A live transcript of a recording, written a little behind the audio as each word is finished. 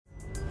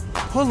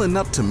Pulling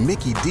up to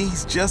Mickey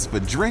D's just for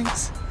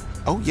drinks?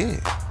 Oh yeah,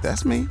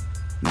 that's me.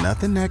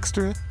 Nothing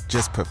extra,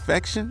 just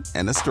perfection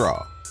and a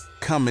straw.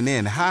 Coming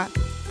in hot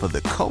for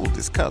the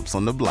coldest cups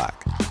on the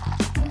block.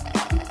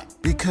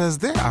 Because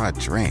there are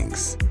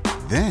drinks.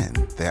 Then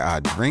there are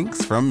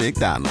drinks from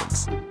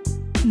McDonald's.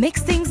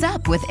 Mix things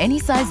up with any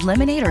size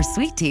lemonade or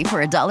sweet tea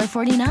for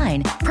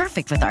 $1.49.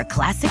 Perfect with our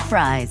classic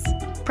fries.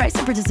 Price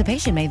and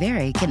participation may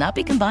vary. Cannot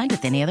be combined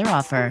with any other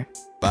offer.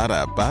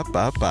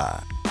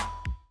 Ba-da-ba-ba-ba.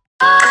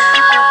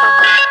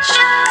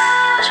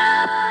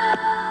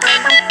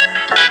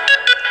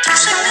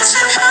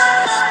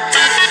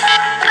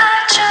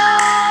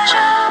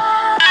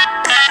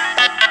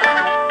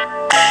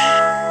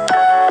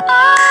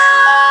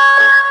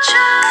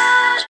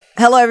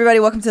 Hello, everybody.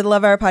 Welcome to the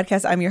Love Hour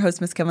podcast. I'm your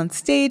host, Miss Kev on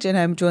Stage, and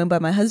I'm joined by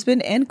my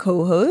husband and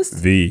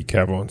co-host, The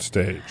Kev on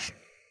Stage.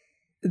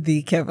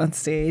 The Kev on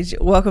Stage.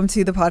 Welcome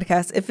to the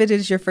podcast. If it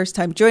is your first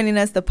time joining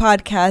us, the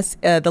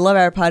podcast, the Love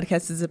Hour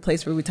podcast, is a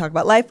place where we talk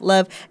about life,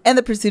 love, and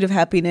the pursuit of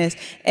happiness,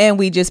 and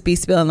we just be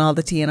spilling all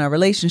the tea in our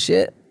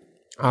relationship.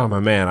 Oh,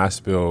 my man, I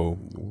spill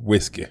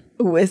whiskey.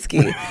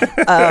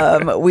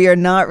 We are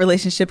not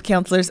relationship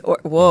counselors.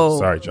 Whoa.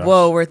 Sorry, Josh.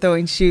 Whoa, we're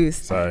throwing shoes.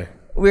 Sorry.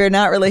 We're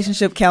not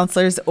relationship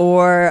counselors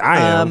or... I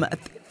am.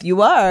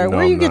 You are. No,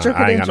 Where you get your I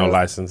ain't credentials? got no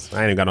license. I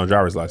ain't even got no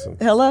driver's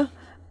license. Hello?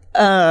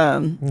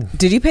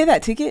 Did you pay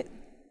that ticket?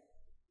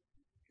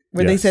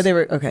 Where they Yes. said they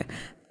were... Okay.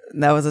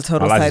 That was a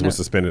total My side license note. was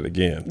suspended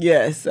again.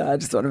 Yes. I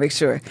just want to make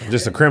sure. I'm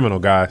just a criminal,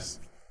 guys.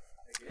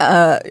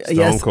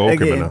 Yes, Cold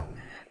again.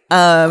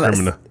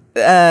 criminal.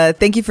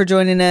 Thank you for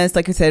joining us.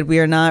 Like I said, we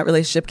are not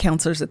relationship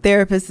counselors or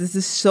therapists. This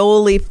is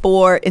solely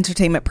for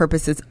entertainment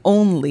purposes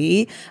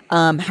only.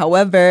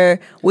 However,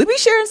 we be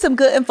sharing some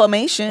good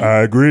information.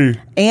 I agree.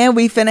 And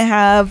we finna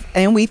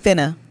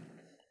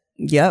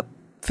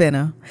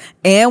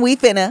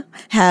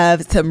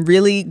have some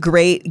really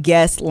great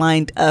guests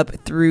lined up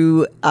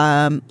through,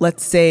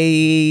 let's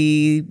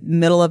say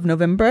middle of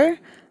November.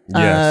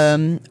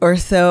 Yes. Or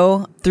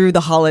so. Through the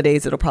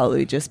holidays, it'll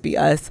probably just be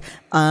us.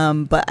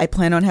 But I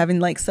plan on having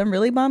like some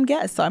really bomb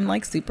guests. So I'm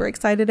like super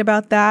excited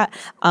about that.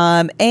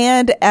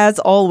 And as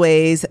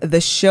always,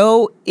 the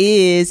show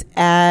is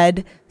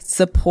ad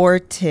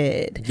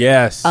supported.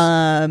 Yes.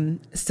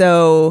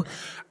 So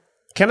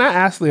Can I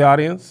ask the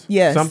audience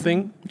yes,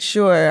 something?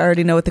 Sure. I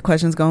already know what the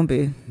question's going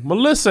to be.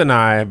 Melissa and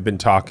I have been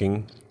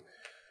talking.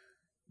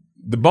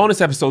 The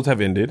bonus episodes have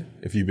ended,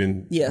 if you've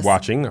been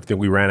watching. I think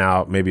we ran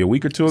out maybe a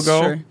week or two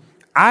ago. Sure.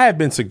 I have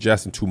been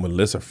suggesting to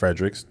Melissa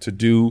Fredericks to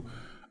do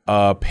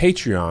a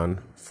Patreon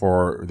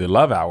for the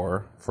Love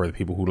Hour for the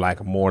people who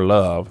like more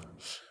love,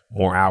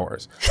 more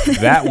hours.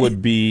 That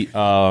would be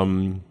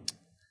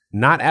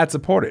not ad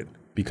supported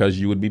because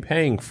you would be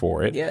paying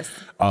for it. Yes.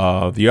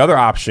 The other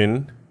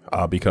option,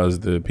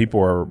 because the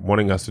people are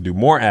wanting us to do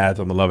more ads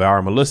on the Love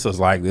Hour, Melissa's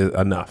like,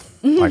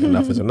 enough. Like,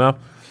 enough is enough.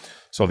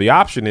 So the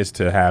option is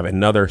to have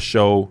another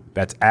show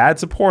that's ad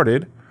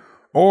supported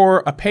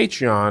or a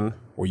Patreon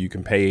where you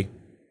can pay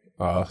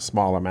a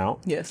small amount.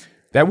 Yes.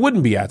 That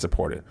wouldn't be ad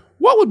supported.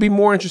 What would be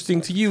more interesting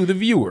to you, the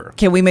viewer?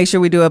 Can we make sure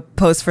we do a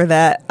post for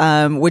that,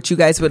 which you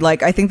guys would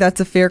like? I think that's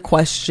a fair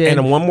question.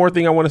 And one more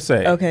thing I want to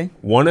say. Okay.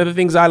 One of the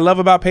things I love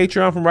about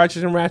Patreon from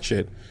Righteous and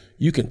Ratchet,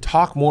 you can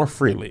talk more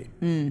freely.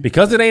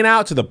 Because it ain't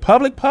out to the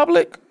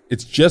public,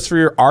 it's just for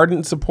your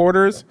ardent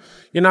supporters.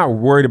 You're not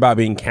worried about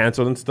being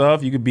canceled and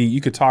stuff. You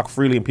could talk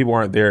freely and people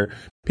aren't there.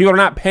 People are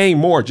not paying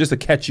more just to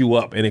catch you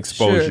up and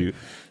expose you.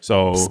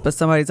 So, but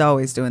somebody's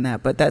always doing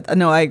that. But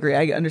no, I agree.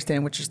 I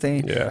understand what you're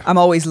saying. Yeah. I'm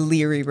always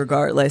leery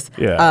regardless.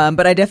 Yeah.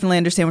 But I definitely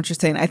understand what you're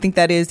saying. I think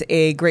that is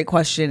a great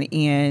question,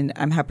 and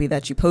I'm happy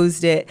that you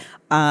posed it.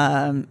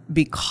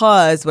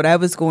 Because what I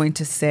was going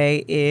to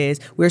say is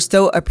we're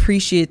so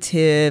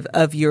appreciative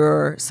of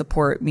your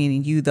support,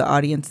 meaning you, the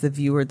audience, the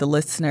viewer, the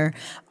listener,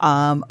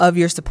 of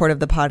your support of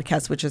the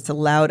podcast, which has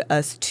allowed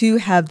us to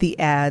have the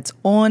ads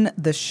on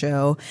the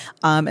show.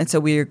 And so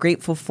we are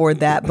grateful for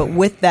that. But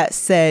with that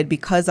said,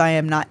 because I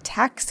am not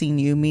taxing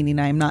you, meaning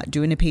I am not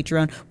doing a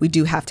Patreon, we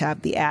do have to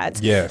have the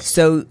ads. yes.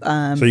 So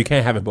you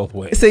can't have it both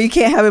ways. so you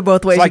can't have it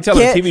both ways. It's like You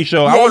telling a can't- TV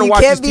show, yeah, I want to you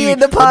watch can't this be TV. in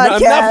the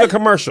podcast. Enough of the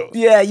commercials.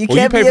 Yeah, you Well,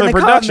 can't you pay be for in the the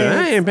production.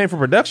 comments. I ain't paying for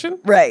production.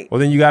 Right. Well,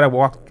 then you got to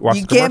watch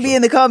You the can't be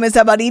in commercials. the comments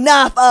about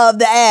enough of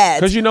the ads.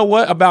 Because you know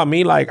what about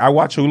me? Like, I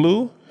watch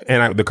Hulu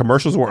and the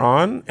commercials were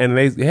on and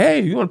they,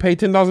 hey, you want to pay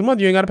 $10 a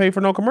month? You ain't got to pay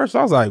for no commercials.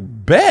 I was like,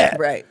 bet.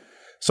 Right.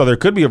 So there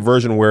could be a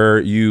version where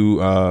you,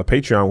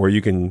 Patreon, where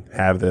you can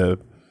have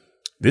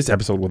this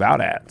episode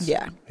without ads.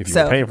 Yeah. If you're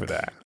So- paying for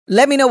that.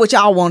 Let me know what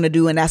y'all want to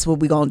do, and that's what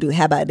we're going to do.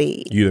 How about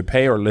that? You either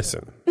pay or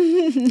listen.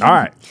 All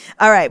right.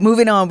 All right,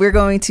 moving on. We're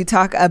going to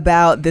talk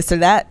about this or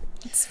that.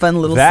 It's a fun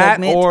little That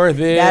segment. or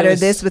this. That or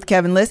this with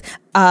Kevin List.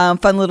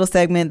 Fun little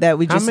segment that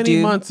we How just many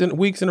do. months and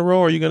weeks in a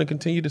row are you going to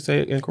continue to say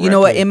it incorrectly? You know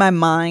what? In my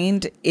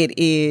mind, it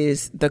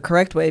is the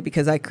correct way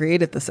because I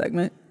created the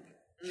segment.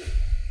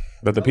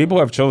 But the people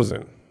have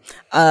chosen.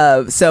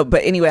 But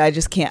anyway, I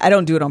just can't. I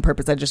don't do it on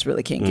purpose. I just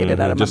really can't get it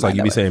out of Just my like mind.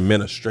 you be saying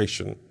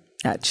administration.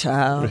 That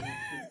child.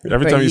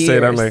 Every For time you say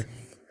it, I'm years. like,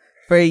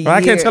 for a year. But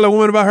I can't tell a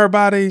woman about her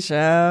body.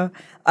 Child.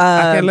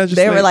 I can't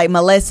legislate. They were like,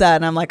 Melissa.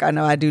 And I'm like, I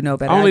know, I do know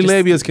better. Only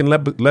labias can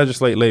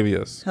legislate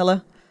labias.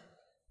 Hello?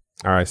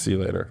 All right, see you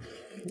later.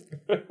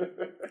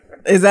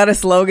 Is that a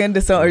slogan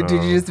to or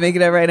did you just make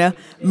it up right now?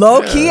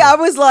 Low key, I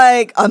was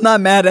like, I'm not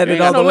mad at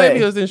it all the way.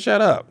 Labias, then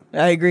shut up.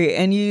 I agree.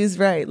 And you used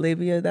right.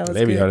 Labia, that was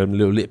Labia good. are them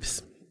little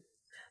lips.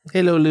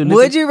 Hello, little lips.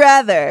 Would you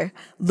rather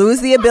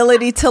lose the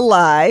ability to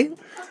lie?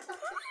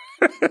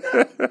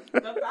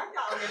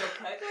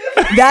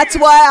 That's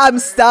why I'm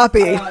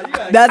stopping.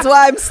 That's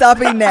why I'm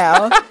stopping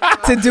now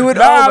to do it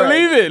over.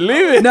 Leave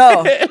it.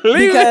 No,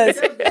 because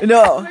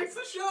no.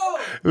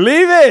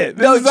 Leave it.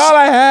 This is all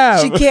I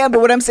have. She can,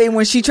 but what I'm saying,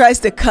 when she tries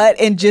to cut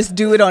and just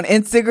do it on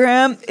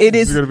Instagram,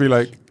 It's gonna be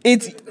like,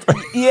 it's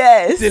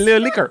yes, it's a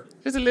little liquor.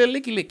 Just a little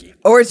licky.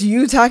 or it's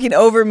you talking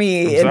over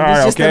me. And Sorry,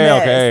 it's just a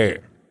mess. okay.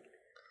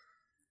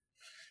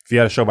 If you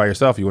had a show by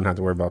yourself, you wouldn't have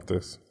to worry about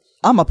this.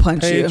 I'm gonna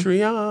punch you.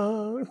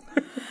 Patreon.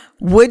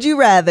 Would you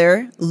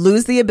rather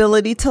lose the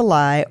ability to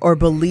lie or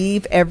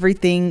believe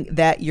everything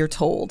that you're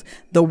told?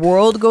 The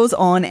world goes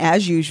on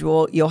as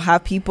usual. You'll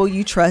have people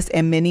you trust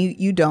and many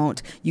you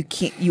don't.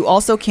 You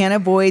also can't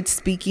avoid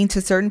speaking to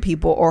certain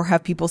people or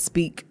have people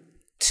speak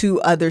to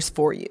others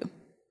for you.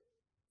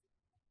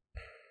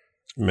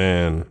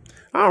 Man,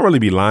 I don't really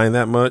be lying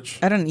that much.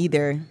 I don't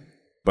either.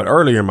 But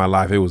earlier in my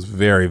life, it was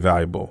very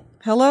valuable.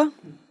 Hello?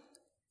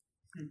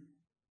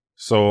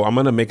 So I'm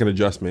going to make an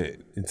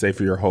adjustment and say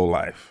for your whole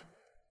life.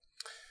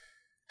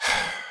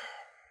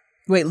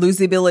 Wait, lose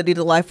the ability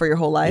to lie for your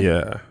whole life?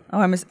 Yeah. Oh,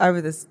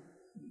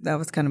 that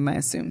was kind of my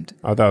assumed.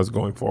 I thought it was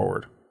going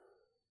forward.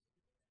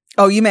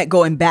 Oh, you meant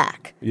going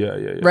back. Yeah.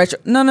 Retro?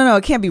 No.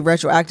 It can't be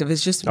retroactive.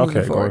 It's just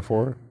moving forward. Going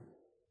forward.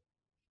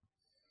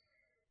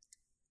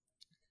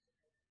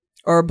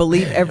 Or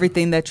believe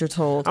everything that you're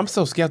told. I'm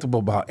so skeptical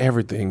about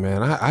everything,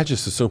 man. I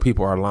just assume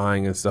people are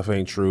lying and stuff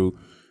ain't true.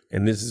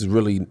 And this has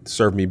really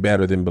served me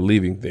better than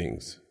believing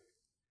things.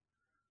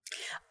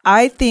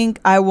 I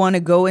think I want to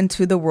go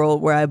into the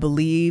world where I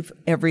believe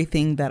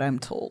everything that I'm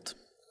told.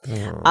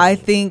 I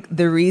think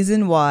the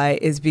reason why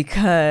is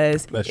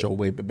because Bless your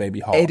baby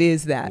heart. it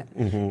is that.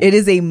 It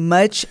is a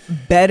much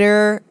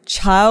better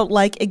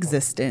childlike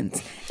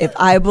existence if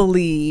I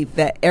believe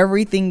that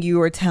everything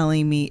you are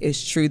telling me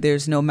is true.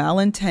 There's no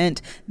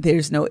malintent.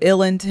 There's no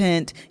ill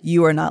intent.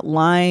 You are not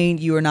lying.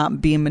 You are not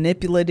being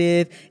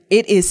manipulative.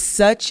 It is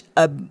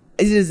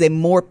a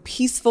more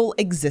peaceful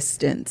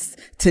existence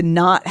to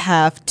not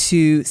have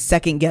to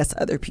second guess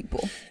other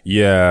people.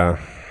 Yeah.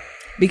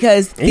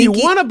 Because you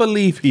want to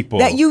believe people.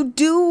 That you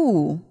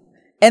do.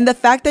 And the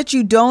fact that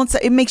you don't,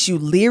 it makes you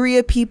leery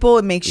of people.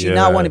 It makes you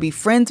not want to be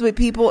friends with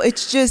people.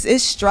 It's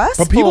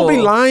stressful. But people be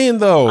lying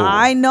though.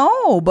 I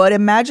know. But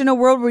imagine a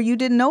world where you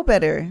didn't know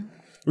better.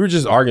 We were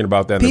just arguing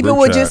about that in the People group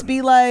would chat. just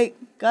be like,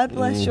 God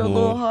bless your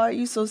little heart.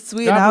 You so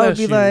sweet. God and I would bless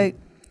be you. like,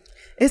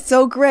 it's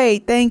so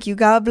great. Thank you.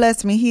 God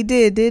bless me. He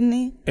did, didn't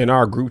he? In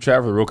our group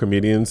chat for the Real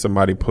Comedians,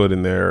 somebody put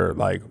in there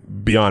like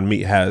Beyond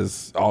Meat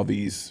has all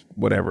these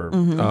whatever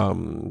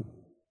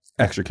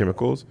extra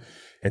chemicals,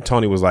 and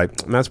Tony was like,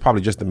 "That's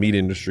probably just the meat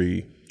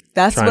industry."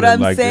 That's trying what to I'm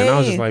like, saying. And I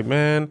was just like,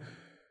 man,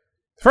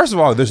 first of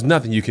all, there's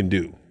nothing you can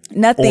do.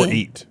 Nothing. Or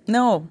eat.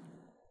 No.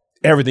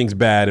 Everything's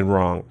bad and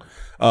wrong.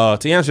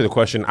 To answer the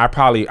question,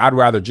 I'd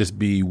rather just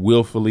be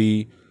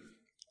willfully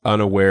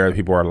unaware that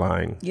people are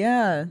lying.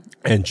 Yeah.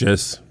 And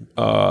just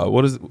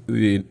what is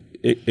the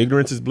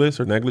ignorance is bliss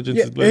or negligence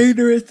is bliss?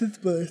 Ignorance is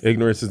bliss.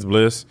 Ignorance is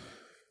bliss.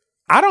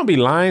 I don't be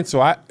lying,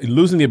 so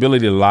losing the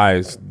ability to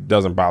lie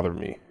doesn't bother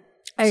me.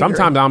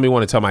 Sometimes I don't even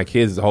want to tell my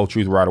kids the whole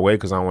truth right away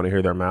because I don't want to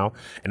hear their mouth.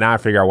 And now I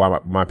figure out why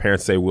my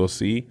parents say we'll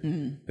see.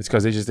 It's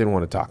because they just didn't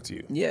want to talk to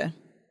you. Yeah.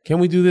 Can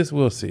we do this?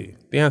 We'll see.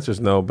 The answer is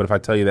no. But if I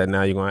tell you that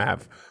now, you're going to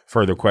have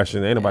further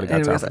questions. Ain't nobody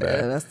got time for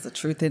that. That's the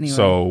truth anyway.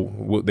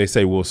 So they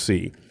say we'll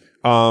see.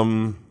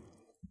 Was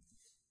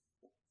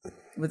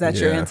that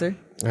your answer?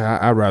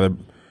 I'd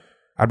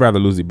rather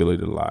lose the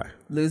ability to lie.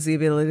 Lose the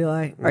ability to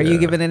lie. Are you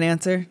giving an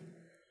answer?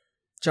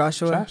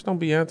 Joshua? Josh don't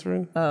be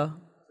answering. Oh.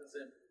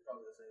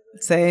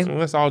 Same.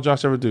 That's all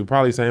Josh ever do.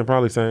 Probably saying.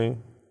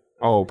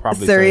 Oh,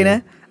 probably Serena?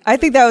 saying. I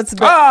think that was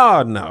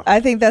Oh, no. I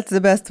think that's the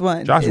best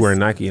one. Josh wearing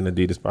Nike and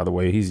Adidas, by the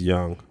way. He's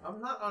young.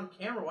 I'm not on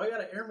camera. Why you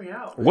gotta air me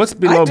out? What's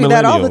below I do millennials?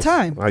 that all the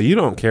time. You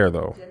don't care,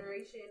 though.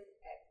 Generation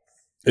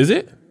X. Is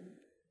it?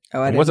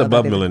 Oh, I didn't What's know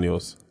above that either.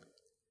 millennials?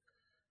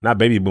 Not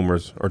baby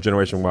boomers or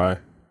Generation Y.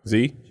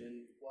 Z?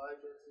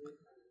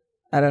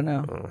 I don't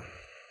know.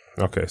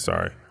 Okay,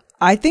 sorry.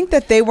 I think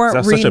that they weren't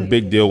That's such a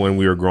big deal when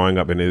we were growing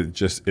up, and it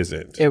just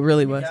isn't. It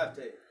really was.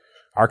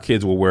 Our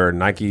kids will wear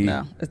Nike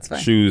it's fine.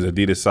 shoes,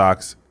 Adidas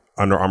socks,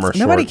 Under Armour shorts,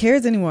 Nobody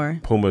cares anymore.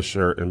 Puma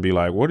shirt, and be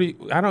like, "What do you?"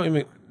 I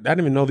didn't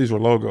even know these were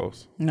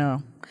logos.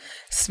 No.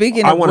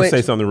 Speaking I of want to which,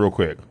 say something real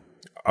quick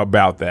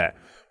about that.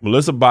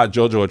 Melissa bought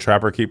JoJo a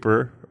Trapper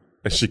Keeper,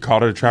 and she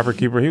called it a Trapper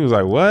Keeper. He was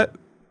like, "What?"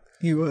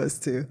 he was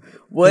too.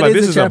 What Like, is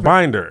this a is a trapper?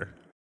 binder.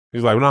 He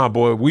was like, "Nah,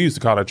 boy, we used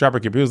to call it a Trapper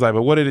Keeper." He was like,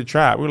 "But what did it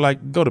trap?" We were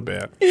like, "Go to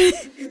bed."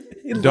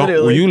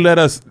 Will you let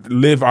us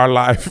live our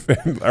life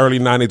in the early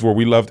 90s where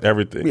we loved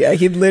everything? Yeah,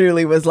 he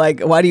literally was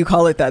like, why do you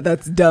call it that?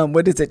 That's dumb.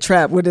 What is it?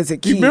 Trap? What does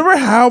it keep? You remember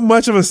how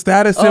much of a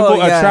status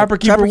symbol a trapper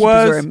keeper was?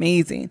 Keepers were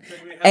amazing.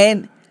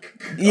 And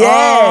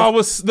yeah,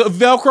 the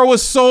Velcro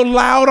was so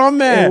loud on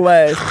that. It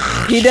was.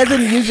 He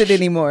doesn't use it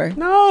anymore.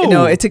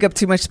 No, it took up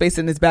too much space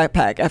in his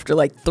backpack after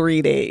like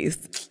 3 days.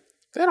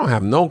 They don't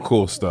have no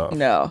cool stuff.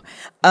 No.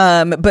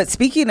 But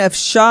speaking of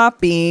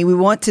shopping, we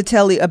want to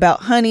tell you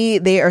about Honey.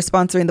 They are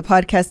sponsoring the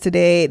podcast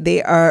today.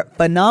 They are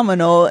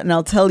phenomenal. And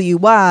I'll tell you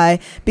why.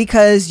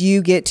 Because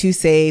you get to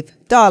save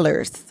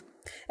dollars.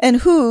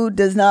 And who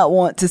does not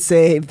want to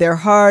save their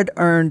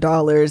hard-earned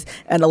dollars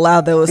and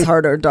allow those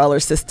hard-earned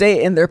dollars to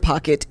stay in their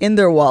pocket, in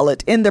their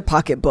wallet, in their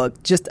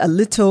pocketbook just a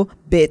little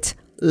bit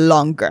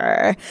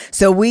longer?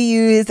 So we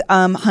use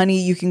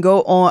Honey. You can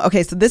go on.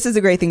 Okay, so this is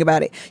a great thing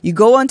about it. You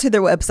go onto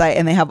their website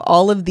and they have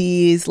all of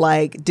these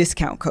like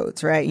discount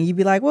codes, right? And you'd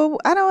be like, well,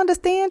 I don't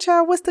understand,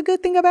 child. What's the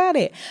good thing about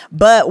it?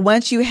 But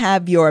once you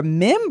have your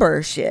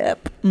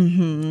membership,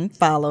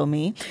 follow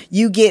me,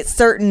 you get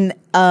certain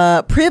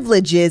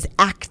privileges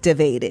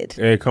activated.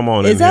 Hey, come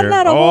on. Is that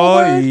not a whole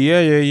word? Yeah.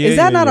 Is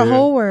that not a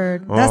whole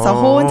word? That's a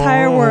whole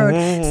entire word.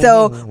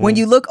 So when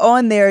you look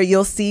on there,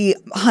 you'll see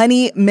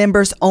Honey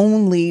members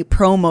only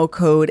promo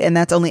code, and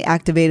that's only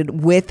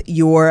activated with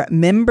your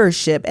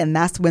membership. And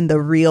that's when the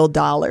real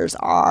dollars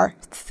are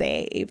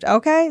saved.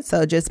 Okay.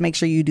 So just make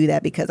sure you do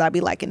that because I'd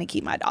be liking to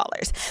keep my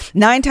dollars.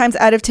 9 times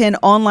out of 10,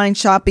 online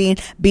shopping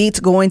beats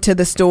going to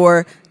the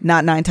store.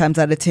 Not 9 times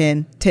out of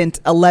 10,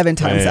 11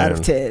 times out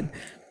of 10.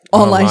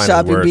 Online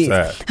shopping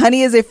beats.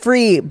 Honey is a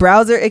free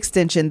browser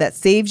extension that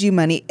saves you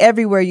money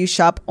everywhere you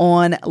shop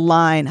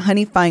online.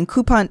 Honey finds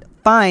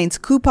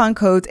coupon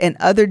codes and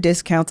other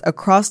discounts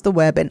across the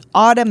web and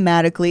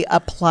automatically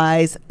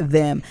applies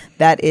them.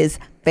 That is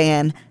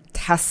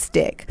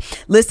fantastic.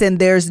 Listen,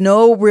 there's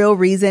no real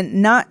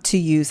reason not to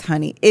use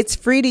Honey. It's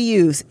free to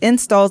use,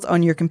 installs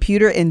on your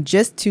computer in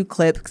just 2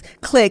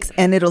 clicks,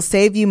 and it'll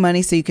save you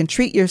money so you can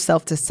treat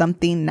yourself to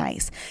something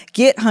nice.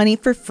 Get Honey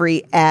for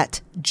free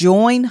at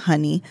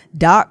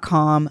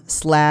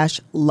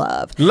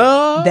joinhoney.com/love.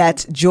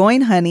 That's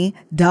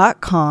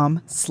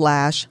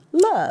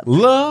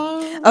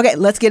joinhoney.com/love. Okay,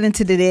 let's get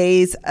into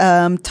today's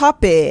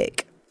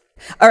topic.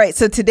 All right,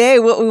 so today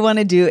what we want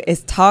to do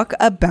is talk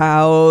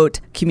about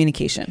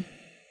communication.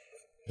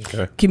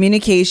 Okay.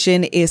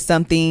 Communication is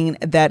something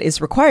that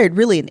is required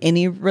really in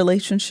any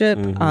relationship,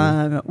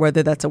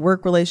 whether that's a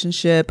work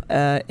relationship,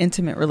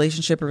 intimate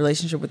relationship, a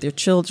relationship with your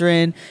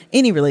children.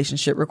 Any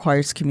relationship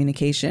requires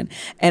communication.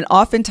 And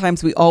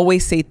oftentimes we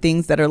always say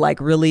things that are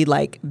like really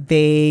like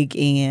vague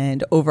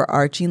and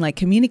overarching, like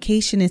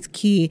communication is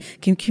key.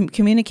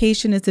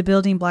 Communication is a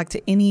building block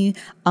to any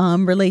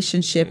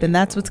relationship. And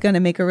that's what's going to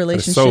make a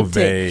relationship so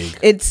vague.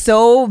 It's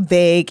so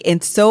vague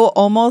and so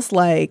almost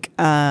like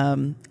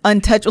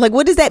untouchable. Like,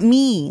 what does that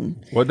mean?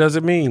 What does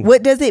it mean?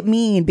 What does it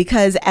mean?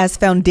 Because as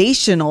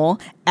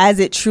foundational as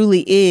it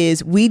truly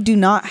is, we do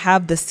not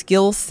have the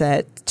skill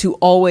set to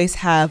always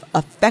have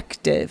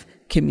effective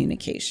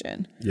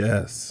communication.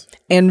 Yes.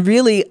 And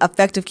really,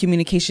 effective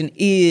communication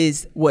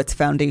is what's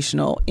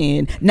foundational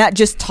in not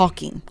just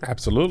talking.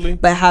 Absolutely.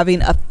 But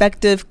having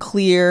effective,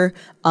 clear,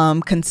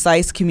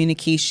 concise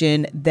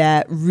communication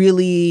that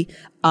really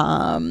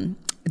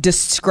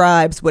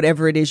describes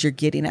whatever it is you're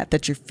getting at,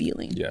 that you're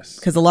feeling. Yes.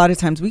 Because a lot of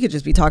times we could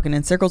just be talking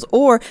in circles,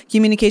 or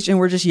communication,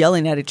 we're just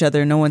yelling at each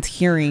other and no one's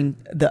hearing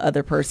the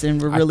other person.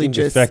 We're really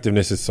just...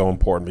 effectiveness is so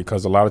important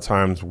because a lot of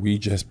times we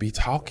just be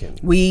talking.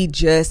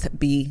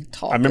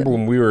 I remember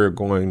when we were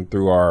going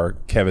through our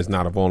Kevin's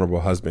not a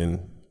vulnerable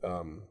husband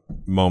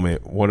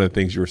moment, one of the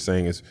things you were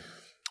saying is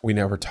we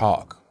never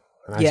talk.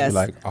 And I just be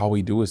like, all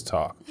we do is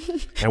talk.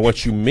 And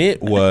what you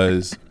meant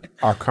was...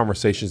 our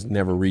conversations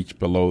never reach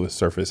below the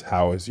surface.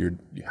 How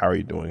are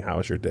you doing? How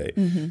is your day?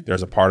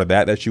 There's a part of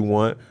that you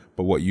want,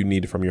 but what you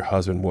needed from your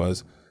husband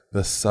was the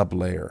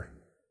sublayer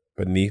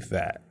beneath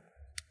that,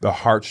 the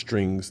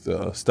heartstrings,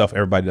 the stuff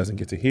everybody doesn't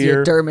get to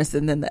hear. The dermis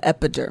and then the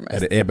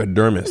epidermis. The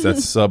epidermis.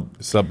 That's sub.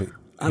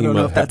 I don't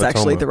know if that's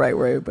actually the right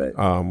word, but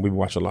we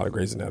watch a lot of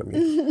Grey's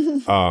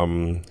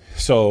Anatomy.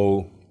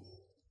 So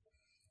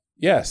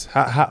yes,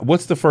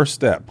 what's the first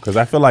step? Because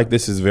I feel like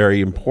this is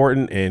very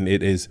important, and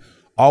it is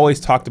always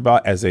talked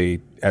about as a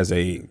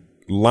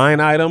line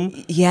item.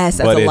 Yes,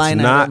 but as a line item. But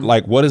it's not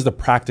like, what is the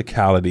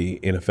practicality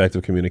in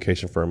effective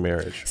communication for a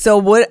marriage? So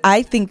what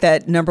I think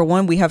that number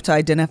one, we have to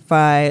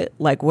identify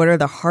like what are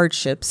the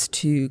hardships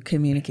to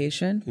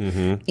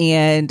communication.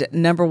 And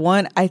number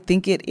one, I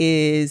think it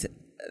is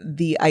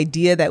the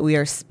idea that we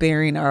are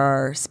sparing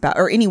our spouse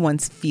or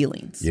anyone's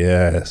feelings.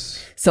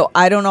 Yes. So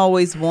I don't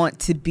always want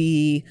to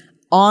be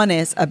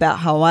honest about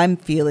how I'm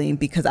feeling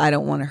because I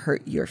don't want to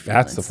hurt your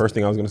feelings. That's the first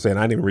thing I was going to say, and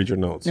I didn't even read your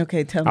notes.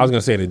 Okay, tell me. I was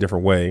going to say it in a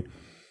different way.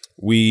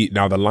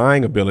 Now the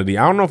lying ability,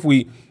 I don't know if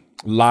we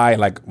lie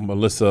like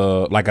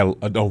Melissa, like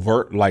an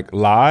overt like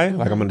lie,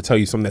 like I'm going to tell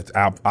you something that's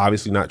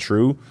obviously not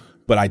true,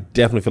 but I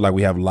definitely feel like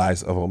we have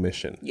lies of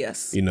omission.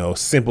 Yes. You know,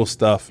 simple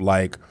stuff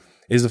like,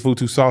 is the food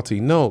too salty?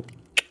 No.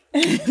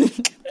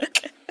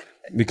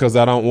 because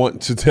I don't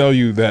want to tell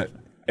you that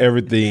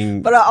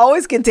everything. But I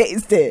always can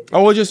taste it.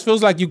 Oh, it just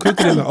feels like you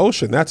cooked it in the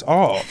ocean. That's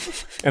all.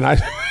 And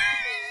I.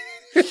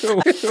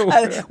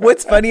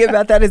 What's funny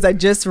about that is I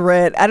just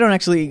read, I don't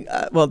actually,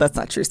 well, that's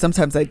not true.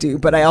 Sometimes I do,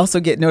 but I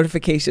also get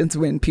notifications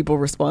when people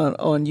respond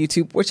on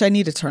YouTube, which I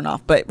need to turn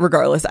off. But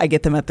regardless, I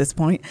get them at this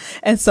point.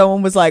 And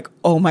someone was like,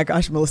 oh my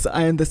gosh, Melissa,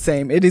 I am the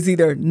same. It is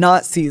either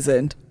not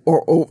seasoned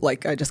or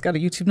like I just got a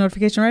YouTube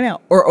notification right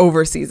now, or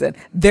over seasoned.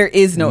 There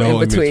is no in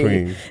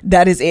between.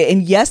 That is it.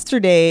 And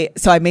yesterday,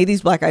 so I made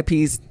these black eyed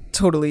peas,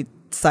 totally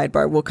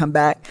sidebar, we'll come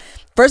back.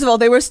 First of all,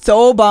 they were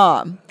so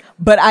bomb.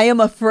 But I am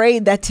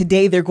afraid that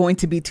today they're going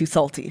to be too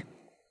salty.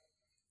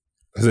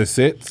 Because it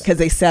sits? Because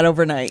they sat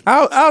overnight.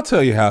 I'll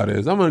tell you how it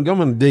is. I'm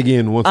gonna dig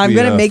in once I'm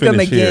gonna make them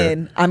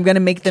again. Here. I'm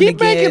gonna make them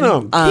keep again. Keep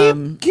making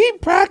them.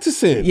 Keep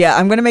practicing. Yeah,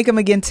 I'm gonna make them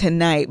again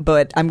tonight,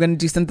 but I'm gonna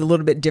do something a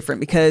little bit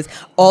different because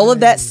all of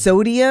that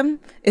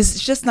sodium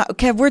is just not.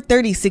 Kev, we're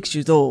 36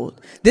 years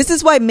old. This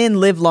is why men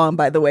live long,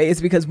 by the way,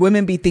 is because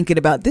women be thinking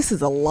about this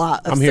is a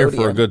lot of here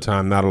sodium. for a good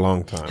time, not a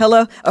long time.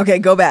 Hello? Okay,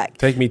 go back.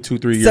 Take me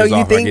 2-3 years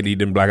off. I get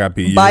eating black eyed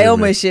peas.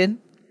 Biomission.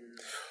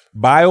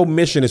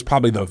 Biomission is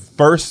probably the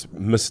first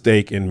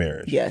mistake in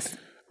marriage. Yes.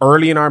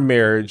 Early in our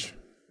marriage,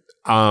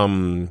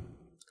 I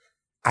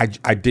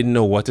didn't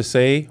know what to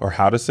say or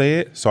how to say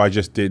it, so I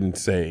just didn't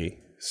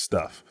say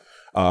stuff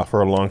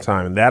for a long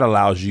time, and that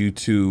allows you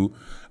to,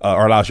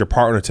 or allows your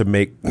partner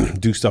to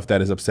do stuff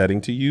that is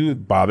upsetting to you,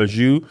 bothers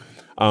you.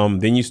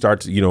 Then you start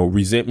to,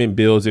 resentment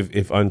builds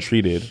if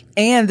untreated.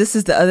 And this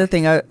is the other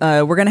thing.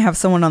 We're going to have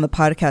someone on the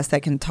podcast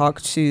that can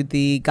talk to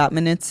the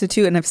Gottman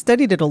Institute, and I've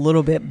studied it a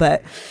little bit,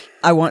 but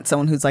I want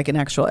someone who's like an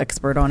actual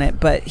expert on it.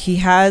 But he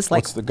has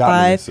like What's the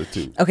Gottman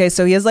Institute? Okay,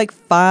 so he has like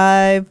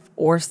 5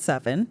 or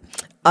 7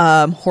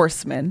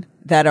 horsemen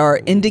that are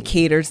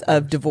indicators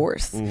of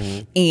divorce,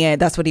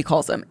 and that's what he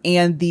calls them.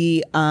 And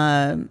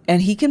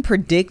and he can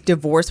predict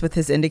divorce with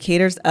his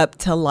indicators up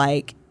to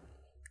like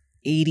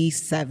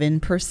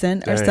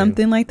 87% or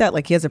something like that.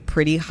 Like he has a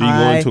pretty high. Do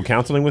you go into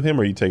counseling with him,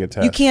 or you take a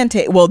test? You can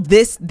take. Well,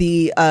 I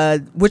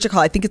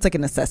think it's like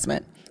an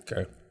assessment.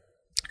 Okay.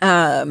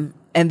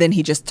 And then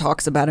he just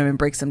talks about them and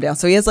breaks them down.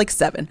 So he has like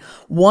 7.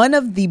 One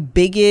of the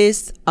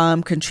biggest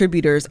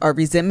contributors are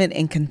resentment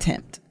and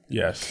contempt.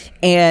 Yes.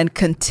 And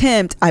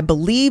contempt, I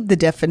believe the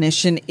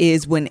definition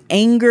is when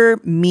anger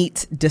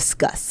meets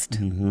disgust.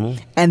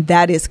 And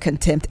that is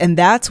contempt. And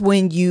that's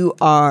when you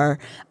are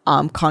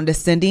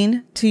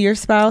condescending to your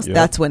spouse. Yep.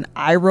 That's when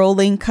eye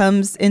rolling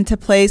comes into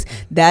place.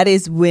 That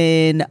is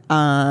when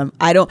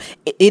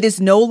it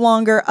is no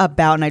longer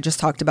about, and I just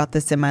talked about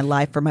this in my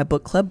life for my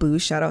book club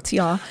booze. Shout out to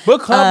y'all.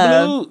 Book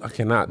club blues. I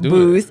cannot do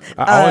booze. It.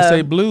 I always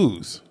say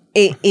blues.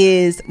 It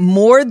is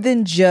more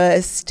than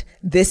just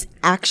this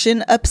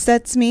action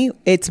upsets me.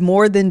 It's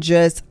more than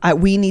just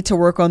we need to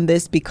work on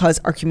this because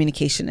our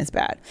communication is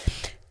bad.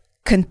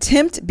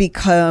 Contempt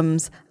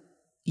becomes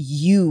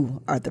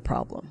you are the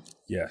problem.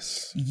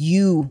 Yes.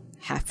 You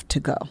have to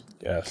go.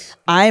 Yes.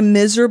 I'm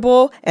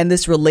miserable and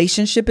this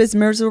relationship is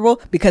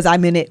miserable because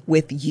I'm in it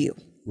with you.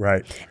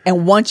 Right.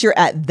 And once you're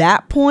at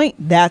that point,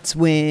 that's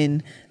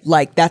when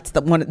that's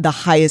the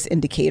highest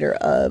indicator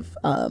of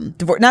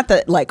divorce. Not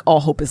that like all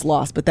hope is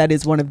lost, but that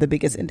is one of the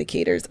biggest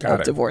indicators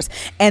of divorce.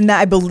 And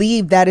I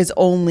believe that is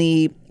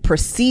only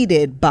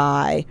preceded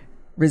by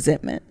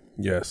resentment.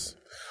 Yes.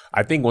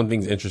 I think one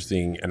thing's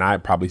interesting, and I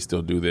probably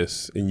still do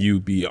this, and you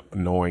be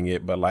knowing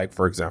it, but like,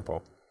 for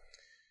example,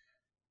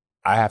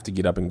 I have to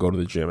get up and go to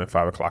the gym at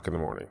 5:00 in the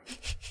morning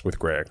with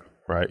Greg,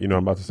 right? You know what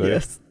I'm about to say?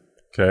 Yes.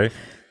 Okay.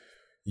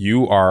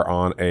 You are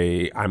on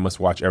I must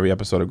watch every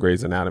episode of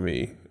Grey's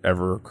Anatomy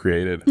ever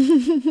created.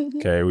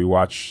 Okay. We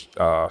watched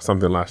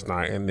something last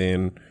night, and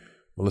then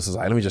Melissa's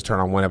like, let me just turn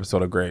on one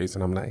episode of Grey's.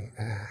 And I'm like,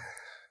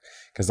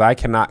 because I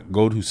cannot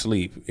go to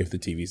sleep if the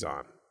TV's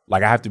on.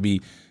 Like I have to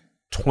be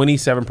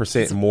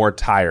 27% more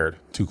tired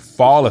to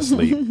fall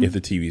asleep if the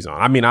TV's on.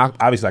 I mean,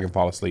 obviously I can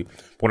fall asleep.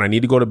 But when I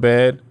need to go to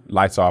bed,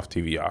 lights off,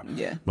 TV off.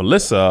 Yeah.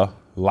 Melissa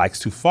likes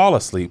to fall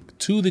asleep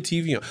to the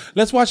TV on.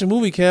 Let's watch a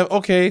movie, Kev.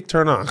 Okay,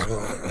 turn on.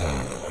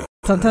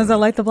 Sometimes I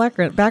like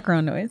the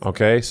background noise.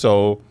 Okay,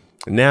 so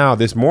now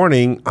this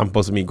morning, I'm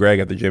supposed to meet Greg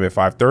at the gym at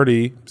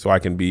 5:30 so I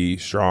can be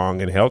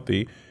strong and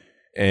healthy.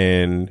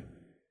 And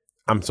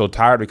I'm so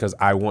tired because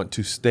I want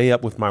to stay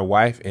up with my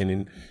wife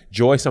and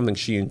enjoy something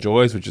she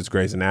enjoys, which is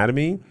Grey's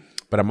Anatomy.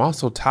 But I'm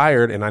also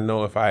tired, and I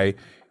know if I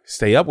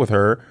stay up with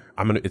her,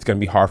 it's going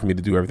to be hard for me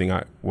to do everything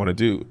I want to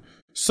do.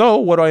 So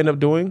what do I end up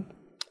doing?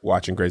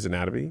 Watching Grey's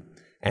Anatomy.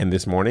 And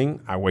this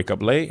morning, I wake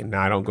up late, and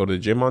now I don't go to the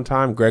gym on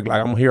time. Greg,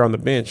 like, I'm here on the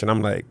bench, and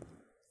I'm like,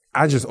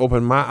 I just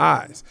opened my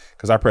eyes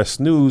because I pressed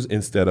snooze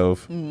instead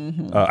of,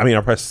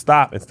 I pressed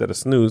stop instead of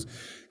snooze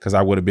because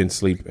I would have been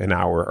asleep an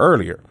hour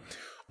earlier.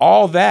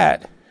 All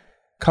that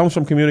comes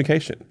from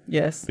communication.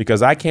 Yes.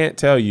 Because I can't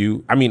tell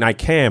you, I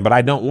can, but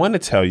I don't want to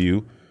tell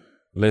you,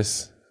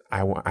 Liz,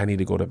 I need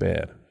to go to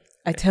bed.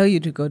 I tell you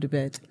to go to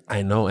bed.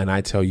 I know, and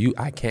I tell you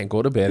I can't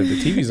go to bed if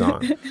the TV's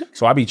on.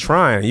 So I be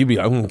trying. You be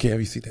like, Kev,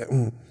 you see that?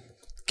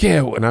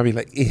 Kev. And I be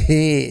like,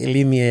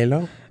 leave me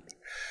alone.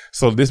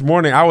 So this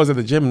morning I was at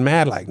the gym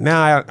mad, like,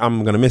 now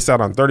I'm going to miss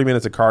out on 30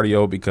 minutes of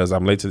cardio because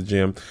I'm late to the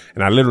gym.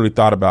 And I literally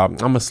thought about, I'm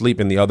going to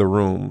sleep in the other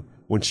room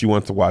when she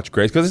wants to watch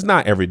Grace. Because it's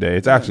not every day.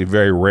 It's actually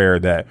very rare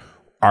that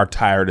our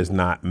tired is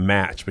not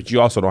matched. But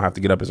you also don't have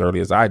to get up as early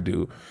as I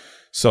do.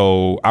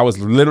 So I was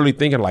literally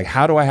thinking, like,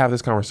 how do I have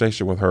this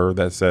conversation with her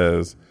that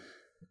says,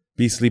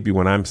 be sleepy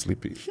when I'm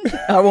sleepy?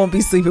 I won't be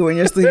sleepy when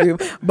you're sleepy.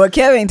 But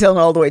Kev ain't telling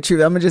all the way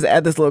truth. I'm going to just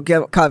add this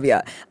little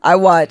caveat. I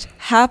watched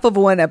half of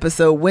one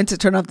episode, went to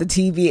turn off the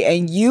TV,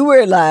 and you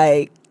were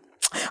like,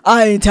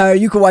 I ain't tired.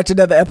 You can watch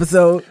another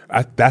episode.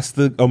 That's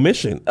the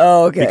omission.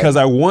 Oh, okay. Because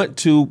I want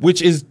to,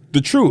 which is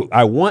the truth.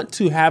 I want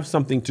to have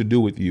something to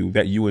do with you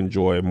that you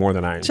enjoy more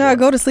than I enjoy. Child,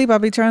 go to sleep. I'll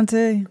be trying to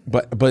tell you.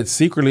 But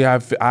secretly, I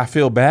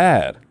feel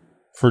bad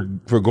for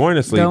going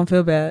to sleep. Don't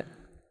feel bad.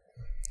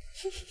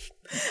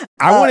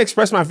 I want to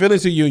express my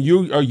feelings to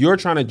you, and you're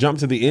trying to jump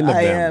to the end of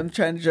them. I am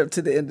trying to jump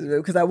to the end of it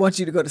because I want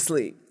you to go to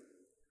sleep.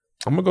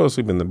 I'm going to go to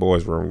sleep in the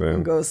boys' room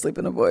then. Go to sleep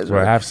in the boys'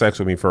 Well, room. have sex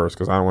with me first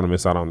because I don't want to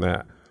miss out on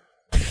that.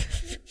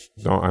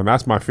 And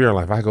that's my fear.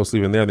 Like, if I go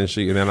sleep in there,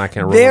 then I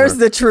can't roll There's her.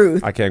 the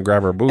truth. I can't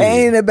grab her booty. It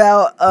ain't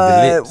about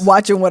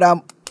watching what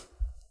I'm...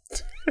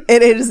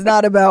 It is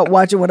not about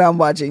watching what I'm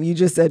watching. You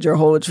just said your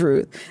whole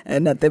truth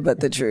and nothing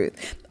but the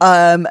truth.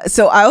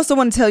 So I also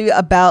want to tell you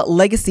about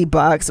Legacy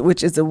Box,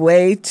 which is a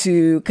way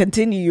to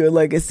continue your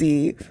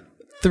legacy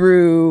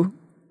through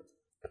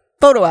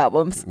photo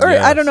albums. Or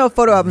Yes. I don't know if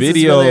photo albums Videos.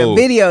 is really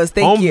videos.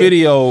 Thank you. Home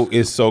video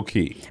is so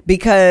key.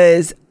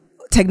 Because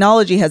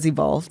technology has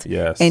evolved.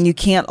 Yes. And you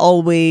can't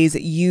always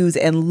use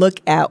and look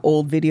at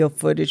old video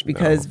footage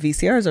because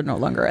VCRs are no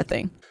longer a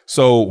thing.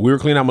 So we were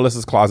cleaning out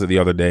Melissa's closet the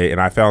other day, and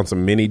I found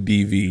some mini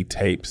DV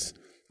tapes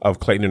of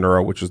Clayton and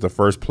Earl, which was the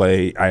first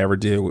play I ever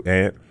did with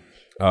Ant,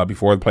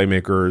 before the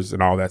Playmakers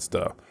and all that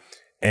stuff.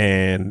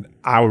 And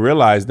I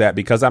realized that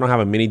because I don't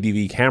have a mini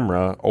DV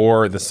camera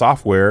or the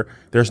software,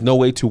 there's no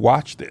way to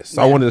watch this.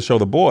 So I wanted to show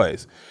the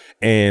boys.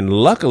 And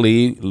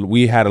luckily,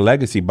 we had a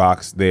Legacy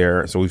Box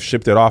there, so we've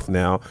shipped it off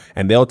now.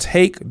 And they'll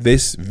take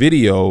this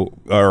video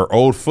or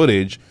old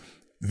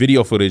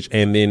video footage,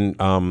 and then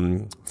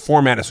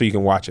format it so you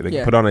can watch it. They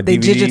can put on a They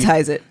DVD.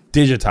 digitize it.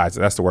 Digitize it.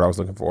 That's the word I was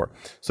looking for.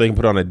 So you can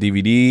put on a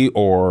DVD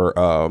or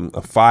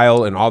a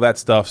file and all that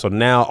stuff. So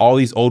now all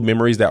these old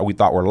memories that we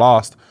thought were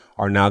lost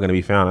are now going to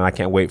be found, and I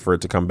can't wait for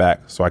it to come back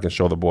so I can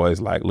show the boys,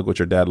 like, look what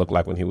your dad looked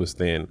like when he was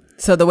thin.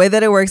 So the way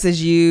that it works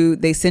is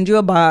they send you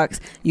a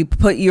box, you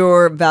put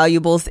your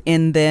valuables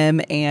in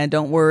them, and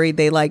don't worry,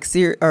 they like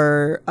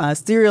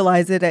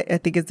serialize it. I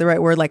think it's the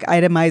right word, like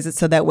itemize it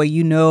so that way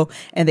you know,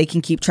 and they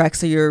can keep track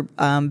so your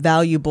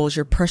valuables,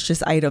 your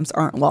precious items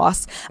aren't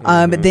lost.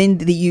 But then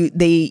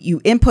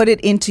you input it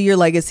into your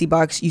Legacy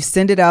Box, you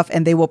send it off,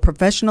 and they will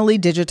professionally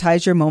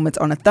digitize your moments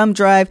on a thumb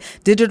drive,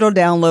 digital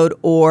download,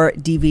 or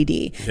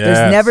DVD.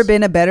 There's never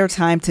been a better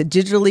time to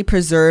digitally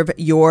preserve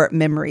your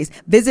memories.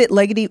 Visit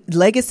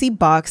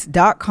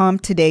legacybox.com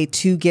today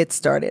to get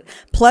started.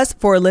 Plus,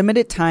 for a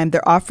limited time,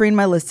 they're offering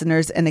my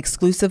listeners an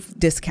exclusive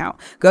discount.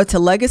 Go to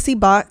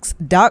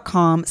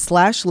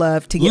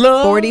legacybox.com/love to get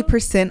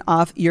 40%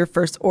 off your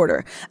first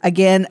order.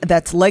 Again,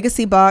 that's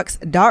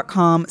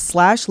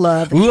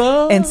legacybox.com/love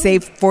and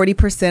save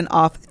 40%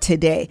 off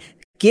today.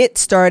 Get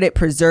started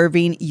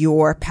preserving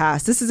your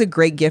past. This is a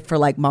great gift for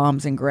like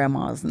moms and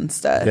grandmas and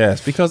stuff.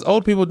 Yes, because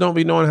old people don't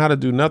be knowing how to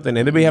do nothing,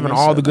 and they be having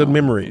all the good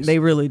memories. They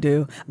really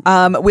do.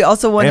 We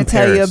also want to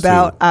tell you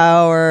about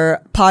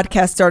our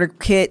podcast starter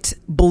kit,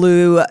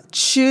 Blue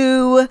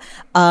Chew.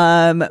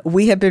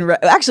 We've been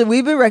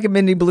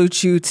recommending Blue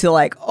Chew to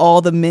like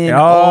all the men.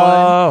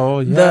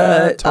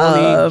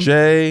 Tony,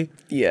 Jay.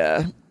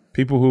 Yeah.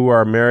 People who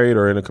are married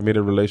or in a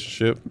committed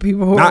relationship.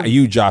 Not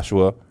you,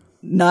 Joshua.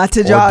 Not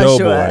to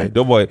Joshua.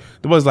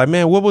 Doughboy's like,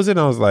 man, what was it?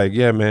 And I was like,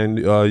 yeah, man,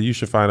 you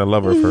should find a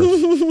lover first.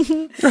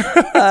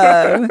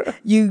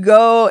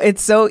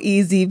 It's so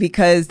easy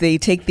because they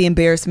take the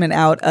embarrassment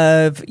out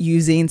of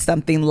using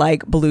something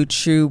like Blue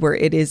Chew, where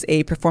it is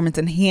a performance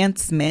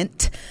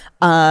enhancement.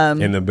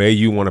 In the way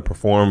you want to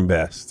perform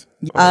best.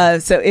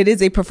 So it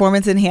is a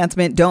performance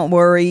enhancement. Don't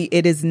worry.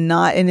 It is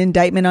not an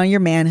indictment on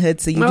your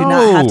manhood. So you do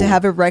not have to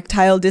have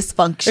erectile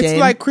dysfunction. It's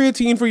like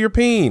creatine for your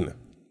peen.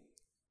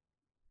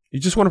 You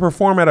just want to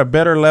perform at a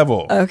better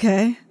level.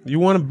 Okay. You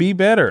want to be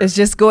better. It's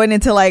just going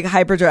into like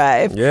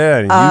hyperdrive. Yeah.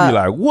 And you be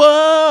like,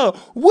 whoa,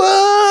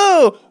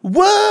 whoa,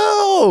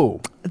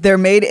 whoa. They're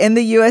made in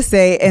the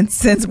USA, and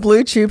since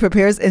Blue Chew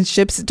prepares and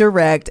ships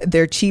direct,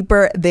 they're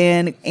cheaper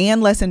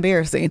and less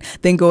embarrassing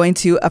than going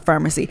to a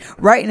pharmacy.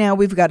 Right now,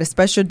 we've got a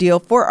special deal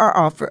for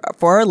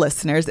our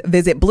listeners.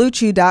 Visit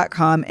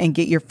BlueChew.com and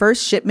get your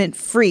first shipment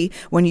free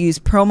when you use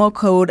promo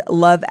code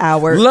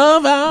LOVEHOUR.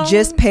 Love Hour.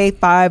 Just pay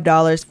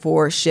 $5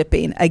 for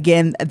shipping.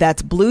 Again,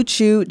 that's Blue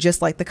Chew,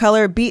 just like the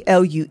color,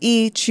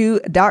 BLUE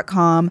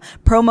Chew.com,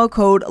 promo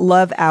code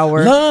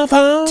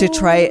LOVEHOUR to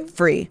try it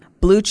free.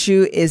 Blue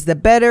Chew is the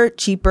better,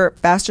 cheaper,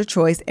 faster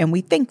choice, and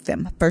we thank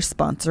them for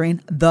sponsoring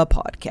the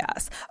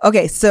podcast.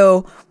 Okay,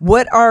 so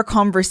what are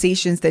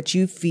conversations that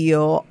you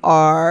feel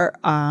are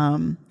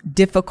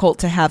difficult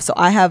to have. So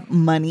I have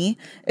money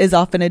is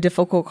often a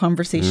difficult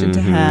conversation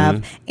to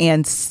have,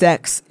 and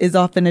sex is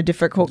often a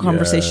difficult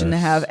conversation to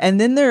have. And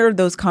then there are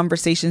those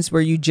conversations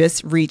where you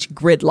just reach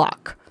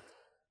gridlock.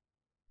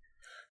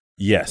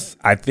 Yes,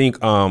 I think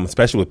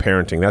especially with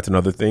parenting, that's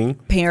another thing.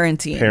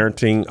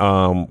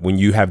 Parenting, when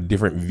you have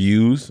different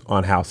views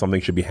on how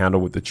something should be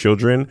handled with the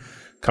children,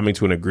 coming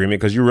to an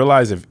agreement, because you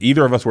realize if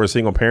either of us were a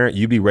single parent,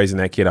 you'd be raising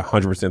that kid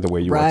 100% the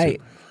way you want to.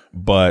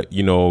 But,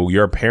 you know,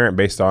 you're a parent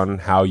based on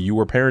how you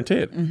were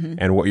parented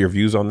and what your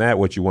views on that,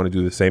 what you want to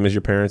do the same as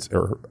your parents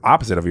or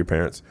opposite of your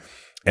parents.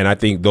 And I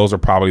think those are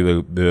probably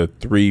the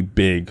three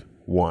big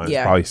ones.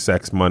 Yeah. Probably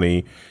sex,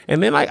 money.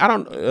 And then, like,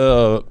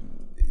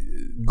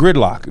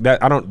 gridlock.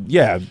 That I don't.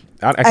 Yeah,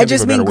 I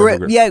just mean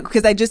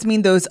because I just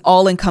mean those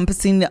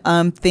all-encompassing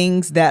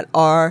things that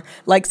are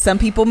like some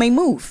people may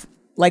move.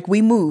 Like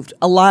we moved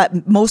a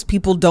lot. Most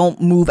people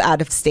don't move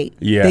out of state.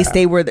 Yeah, they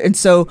stay where. And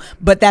so,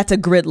 but that's a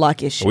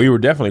gridlock issue. We were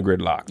definitely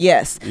gridlocked.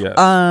 Yes.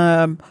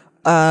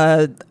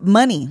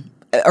 Money.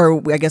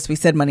 Or I guess we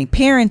said money.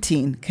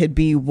 Parenting could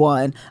be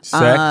one.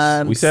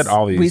 Sex. We said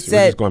all these. We're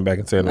just going back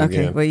and saying it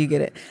again. Okay, well, you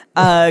get it.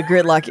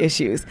 Gridlock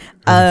issues.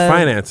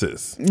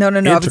 Finances. No.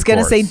 I was going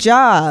to say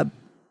job.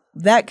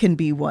 That can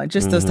be one.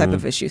 Just those type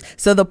of issues.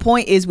 So the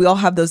point is, we all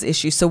have those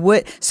issues.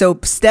 So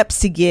steps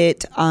to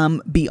get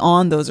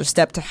beyond those, or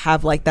step to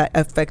have like that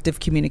effective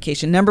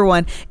communication. Number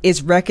one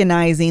is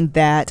recognizing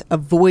that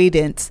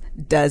avoidance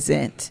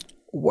doesn't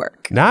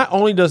work. Not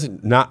only does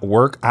it not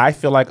work, I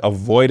feel like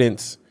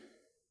avoidance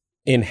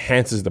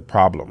enhances the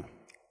problem.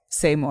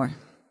 Say more.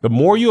 The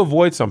more you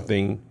avoid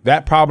something,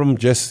 that problem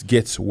just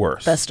gets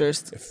worse.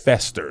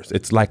 Festers.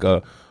 It's like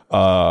a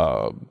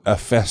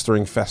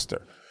festering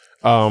fester.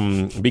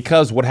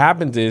 Because what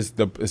happens is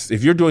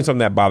if you're doing something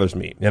that bothers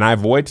me and I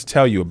avoid to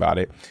tell you about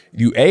it,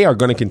 you are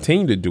going to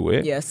continue to do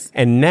it. Yes.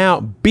 And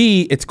now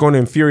B, it's going to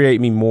infuriate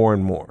me more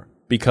and more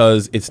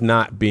because it's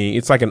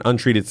like an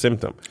untreated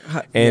symptom,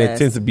 and it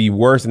tends to be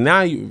worse. And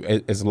now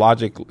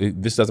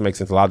this doesn't make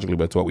sense logically,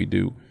 but it's what we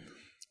do.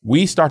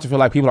 We start to feel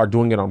like people are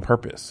doing it on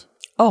purpose.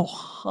 Oh,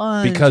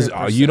 100%. Because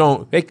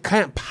they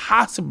can't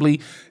possibly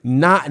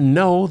not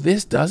know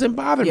this doesn't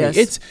bother me.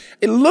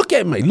 Look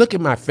at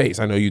my face.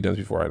 I know you've done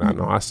this before, and I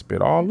know I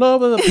spit all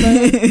over the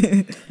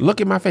place. Look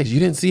at my face. You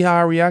didn't see how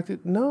I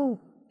reacted? No.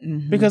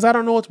 Because I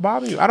don't know what's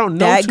bothering you. I don't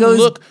know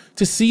look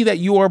to see that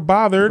you are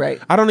bothered. Right.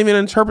 I don't even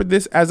interpret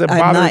this as a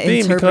bothering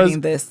thing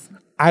because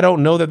I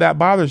don't know that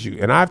bothers you.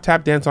 And I've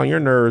tap danced on your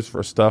nerves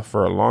for stuff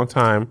for a long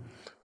time.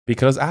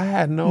 Because I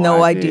had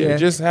no idea.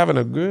 Just having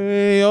a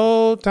great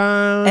old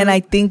time. And I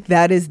think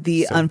that is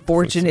the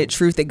unfortunate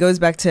truth. It goes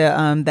back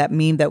to that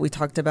meme that we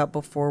talked about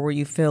before, where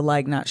you feel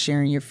like not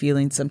sharing your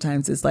feelings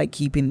sometimes is like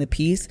keeping the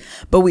peace.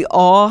 But we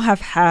all have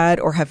had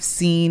or have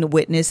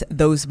witnessed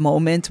those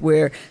moments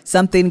where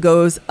something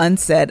goes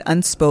unsaid,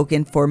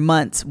 unspoken for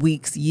months,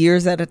 weeks,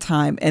 years at a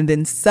time. And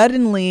then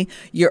suddenly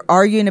you're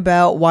arguing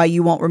about why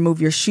you won't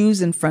remove your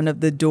shoes in front of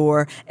the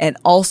door, and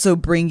also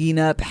bringing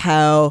up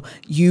how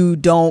you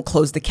don't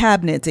close the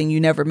cabinets and you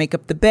never make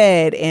up the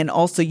bed, and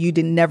also you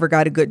never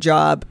got a good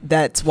job.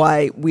 That's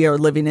why we are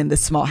living in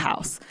this small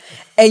house.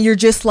 And you're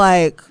just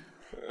like,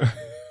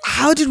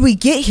 how did we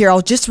get here?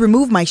 I'll just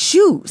remove my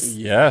shoes.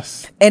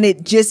 Yes. And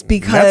it just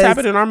because that's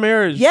happened in our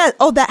marriage. Yeah.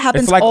 Oh, that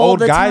happens all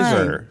the time. It's like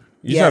old geyser.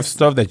 You have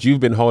stuff that you've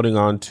been holding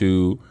on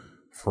to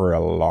for a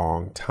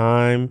long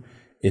time.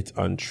 It's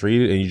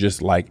untreated, and you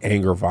just like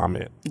anger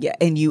vomit. Yeah.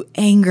 And you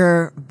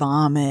anger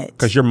vomit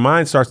because your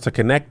mind starts to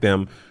connect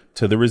them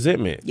to the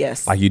resentment.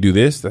 Yes. Like you do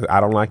this, I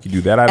don't like, you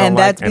do that, I don't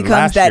like. And that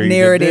becomes that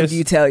narrative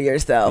you tell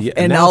yourself. Yeah,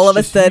 and all of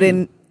a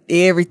sudden,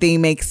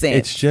 everything makes sense.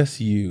 It's just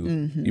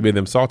you. You made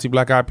them salty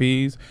black eyed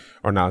peas,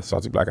 or not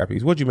salty black eyed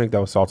peas. What'd you make that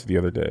was salty the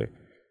other day?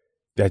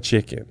 That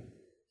chicken.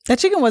 That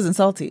chicken wasn't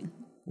salty.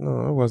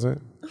 No, it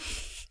wasn't.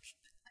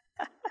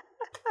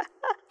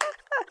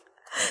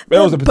 But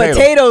it was the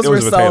potatoes were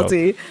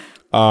salty.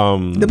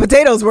 The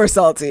potatoes were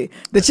salty.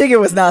 The chicken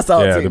was not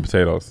salty. Yeah, the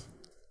potatoes.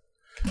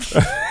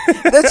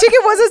 The chicken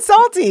wasn't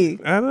salty.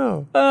 I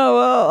know. Oh,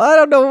 well, I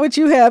don't know what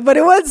you had, but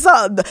it wasn't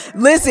salty.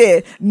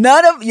 Listen,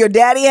 none of your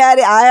daddy had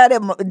it. I had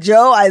it.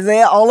 Joe,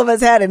 Isaiah, all of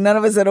us had it. None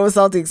of us said it was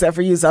salty except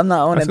for you, so I'm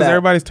not owning that.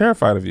 Everybody's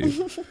terrified of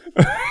you.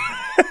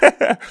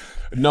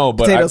 No,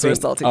 but potatoes were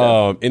salty.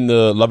 In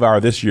the Love Hour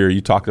this year,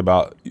 you talked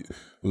about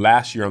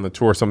last year on the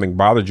tour, something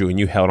bothered you and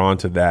you held on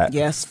to that.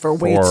 Yes, for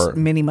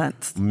many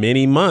months.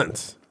 Many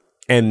months.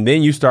 And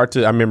then you start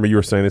to, I remember you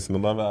were saying this in the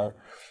Love Hour.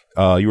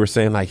 You were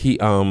saying like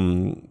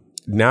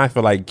now I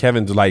feel like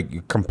Kevin's like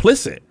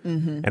complicit.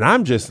 And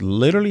I'm just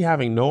literally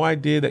having no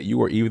idea that you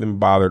were even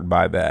bothered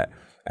by that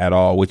at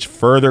all, which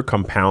further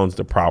compounds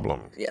the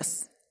problem.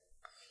 Yes.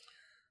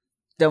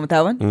 Done with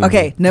that one?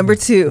 Okay. Number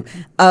 2,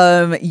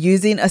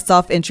 using a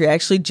soft entry. I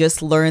actually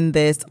just learned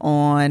this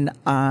on,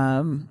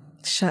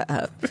 shut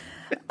up.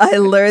 I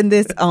learned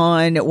this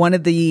on one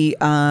of the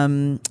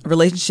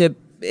relationship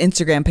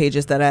Instagram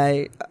pages that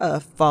I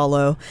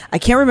follow. I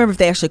can't remember if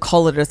they actually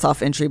call it a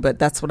soft entry, but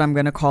that's what I'm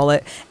going to call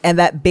it. And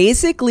that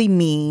basically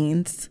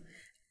means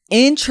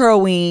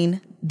introing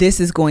this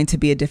is going to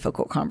be a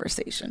difficult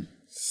conversation.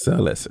 So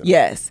listen.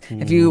 Yes.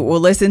 If you will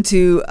listen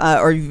to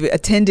or you've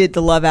attended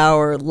the Love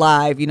Hour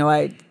live, you know,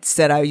 I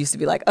said I used to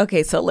be like,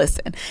 okay, so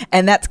listen.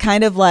 And that's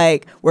kind of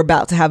like we're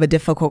about to have a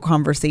difficult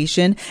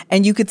conversation.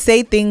 And you could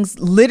say things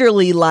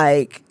literally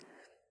like,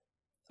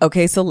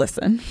 okay, so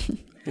listen.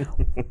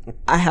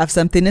 I have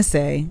something to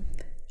say.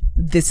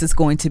 This is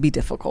going to be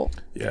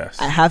difficult. Yes.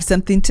 I have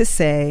something to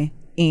say.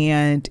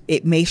 And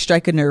it may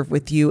strike a nerve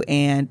with you,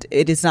 and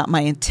it is not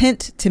my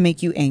intent to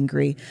make you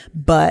angry,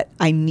 but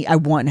I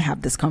want to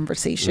have this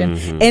conversation.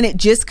 And it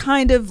just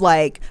kind of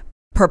like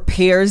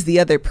prepares the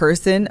other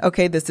person.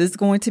 Okay, this is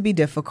going to be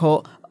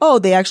difficult. Oh,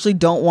 they actually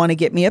don't want to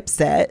get me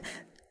upset.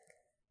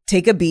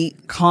 Take a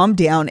beat, calm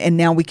down, and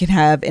now we can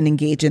have and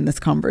engage in this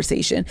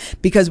conversation.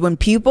 Because when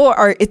people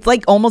are, it's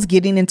like almost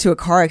getting into a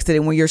car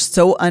accident where you're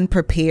so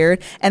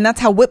unprepared. And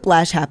that's how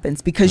whiplash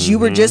happens, because you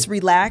were just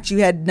relaxed. You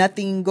had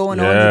nothing going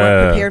on. You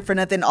weren't prepared for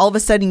nothing. All of a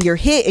sudden you're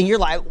hit and you're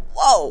like,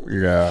 whoa.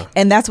 Yeah.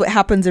 And that's what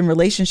happens in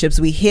relationships.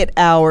 We hit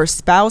our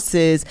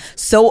spouses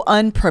so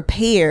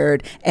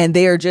unprepared, and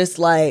they're just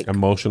like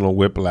Emotional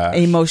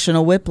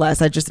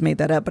whiplash. I just made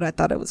that up, but I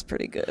thought it was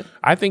pretty good.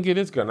 I think it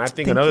is good. And I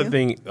think another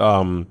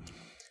thing,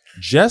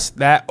 just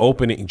that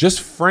opening,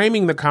 just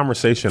framing the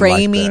conversation.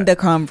 The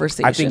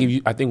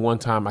conversation. I think one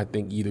time,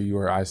 either you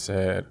or I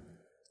said,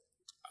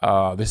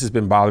 this has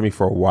been bothering me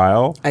for a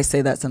while. I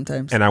say that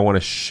sometimes. And I want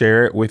to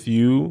share it with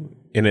you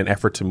in an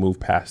effort to move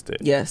past it.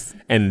 Yes.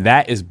 And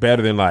that is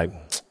better than like,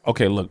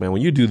 okay, look, man,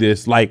 when you do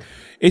this, like,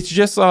 it's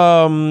just,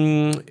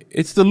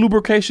 it's the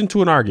lubrication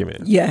to an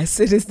argument. Yes,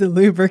 it is the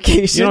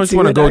lubrication. You don't just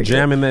want to go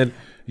jamming that.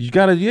 You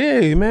got to,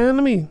 yeah, man,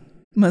 let me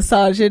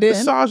massage it in.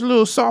 Massage a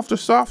little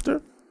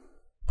softer.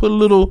 Put a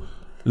little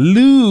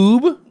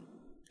lube.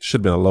 Should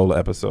have been a Lola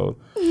episode.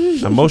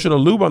 Emotional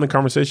lube on the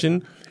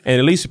conversation, and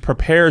at least it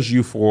prepares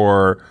you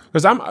for,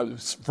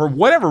 because for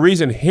whatever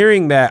reason,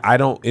 hearing that I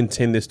don't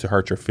intend this to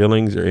hurt your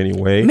feelings or any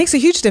way. It makes a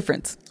huge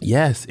difference.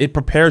 Yes. It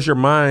prepares your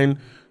mind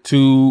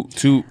to,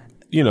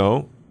 you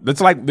know,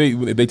 that's like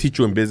they teach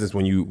you in business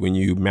when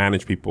you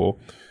manage people.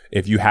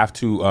 If you have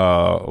to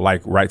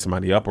like write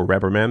somebody up or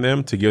reprimand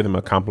them, to give them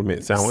a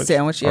compliment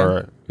sandwich. Yeah.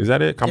 Or is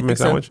that it? Compliment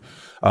sandwich?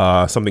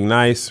 So. Something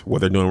nice, what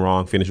they're doing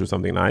wrong, finish with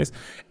something nice.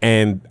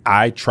 And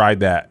I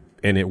tried that,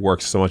 and it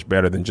works so much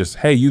better than just,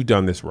 hey, you've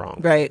done this wrong.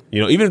 Right.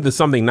 You know, even if the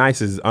something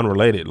nice is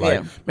unrelated.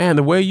 Like, man,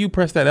 the way you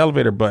press that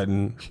elevator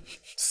button,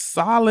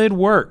 solid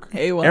work.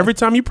 Hey, well. Every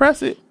time you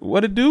press it,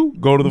 what it do?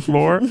 Go to the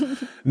floor.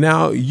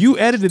 Now, you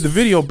edited the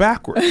video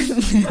backwards.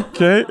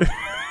 Okay?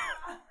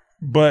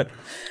 But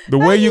the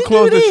way you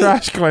closed the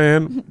trash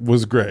can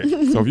was great.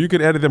 So if you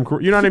could edit them,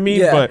 you know what I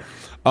mean? Yeah. But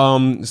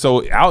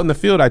so out in the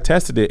field, I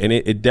tested it, and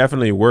it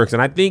definitely works.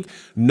 And I think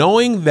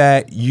knowing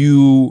that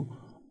you,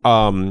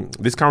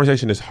 this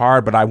conversation is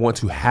hard, but I want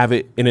to have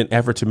it in an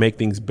effort to make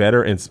things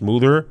better and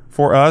smoother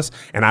for us.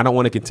 And I don't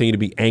want to continue to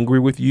be angry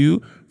with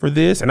you for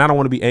this. And I don't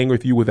want to be angry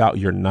with you without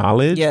your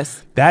knowledge.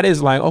 Yes. That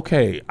is like,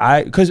 okay,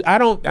 because I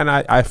don't, and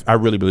I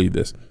really believe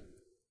this.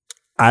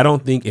 I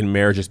don't think in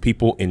marriages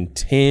people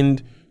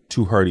intend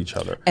to hurt each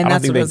other. And I don't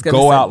that's think what I was they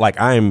gonna go say. out like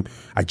I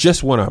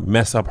just want to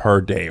mess up her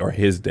day or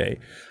his day.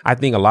 I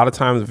think a lot of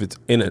times if it's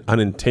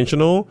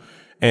unintentional,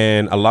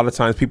 and a lot of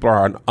times people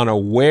are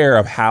unaware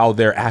of how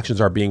their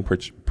actions are being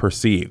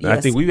perceived. And I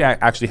Yes. think we've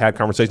actually had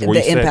conversations where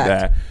you said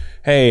that,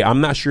 hey, I'm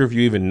not sure if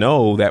you even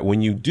know that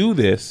when you do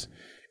this,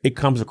 it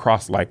comes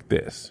across like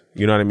this.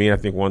 You know what I mean? I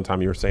think one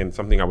time you were saying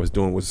something I was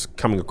doing was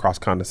coming across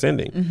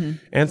condescending.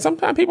 And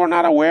sometimes people are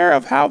not aware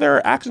of how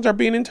their actions are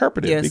being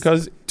interpreted. Yes.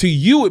 Because to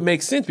you, it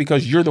makes sense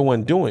because you're the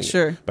one doing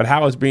Sure. it. But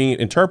how it's being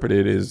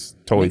interpreted is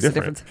totally Makes a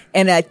different. difference.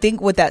 And I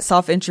think what that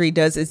soft entry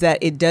does is that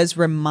it does it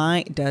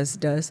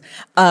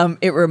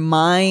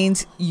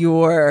reminds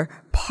your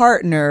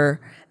partner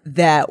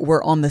that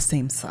we're on the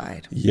same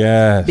side.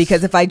 Yes.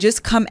 Because if I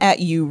just come at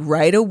you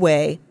right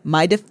away,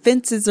 my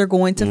defenses are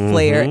going to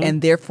flare,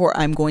 and therefore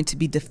I'm going to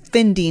be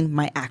defending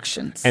my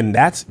actions. And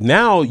that's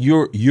now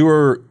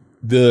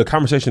the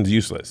conversation's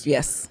useless.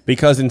 Yes.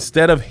 Because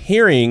instead of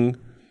hearing,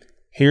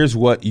 here's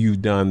what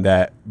you've done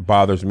that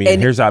bothers me,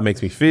 and here's how it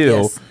makes me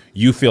feel, Yes.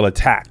 you feel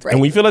attacked. Right.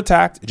 And when you feel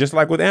attacked, just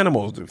like with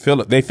animals,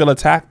 they feel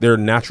attacked, their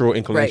natural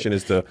inclination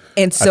is to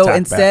And so attack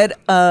instead back.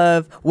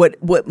 of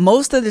what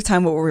most of the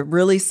time, what we're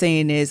really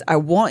saying is, I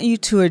want you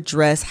to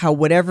address how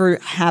whatever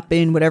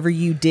happened, whatever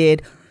you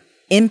did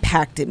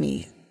impacted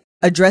me.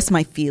 Address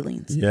my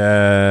feelings.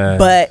 Yeah.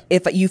 But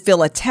if you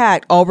feel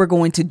attacked, all we're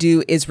going to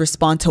do is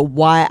respond to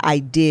why I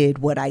did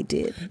what I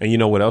did. And you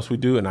know what else we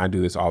do? And I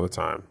do this all the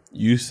time.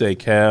 You say,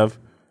 Kev,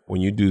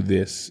 when you do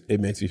this, it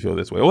makes me feel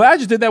this way. Well, I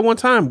just did that one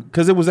time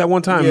because it was that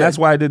one time. Yeah. That's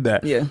why I did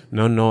that. Yeah.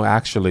 No,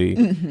 actually,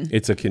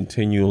 it's a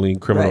continually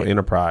criminal Right.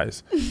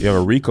 enterprise. You have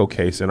a RICO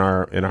case in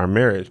our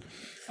marriage.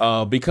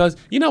 Because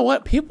you know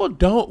what? People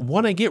don't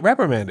want to get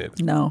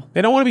reprimanded. No.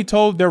 They don't want to be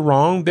told they're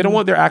wrong. They don't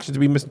want their actions to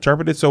be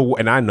misinterpreted. So,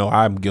 and I know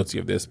I'm guilty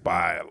of this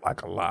by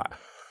like a lot.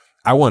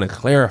 I want to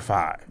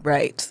clarify.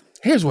 Right.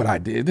 here's what I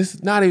did. This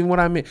is not even what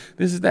I meant.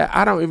 This is that.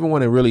 I don't even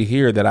want to really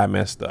hear that I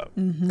messed up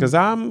because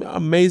I'm an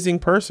amazing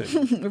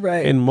person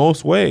Right. in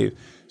most ways.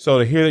 So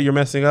to hear that you're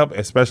messing up,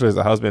 especially as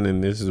a husband,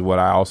 and this is what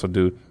I also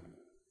do,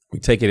 we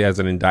take it as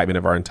an indictment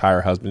of our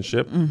entire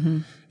husbandship.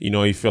 You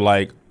know, you feel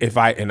like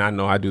and I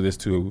know I do this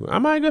too.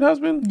 Am I a good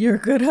husband? You're a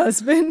good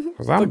husband.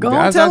 'Cause I'm- But go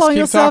I and tell just on keep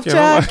yourself, talking.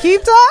 I'm Chad. like-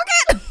 Keep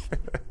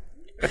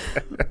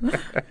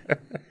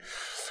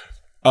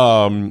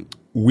talking.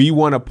 We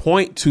want to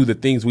point to the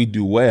things we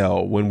do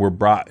well when we're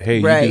brought, hey,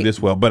 you Right. do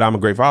this well, but I'm a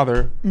great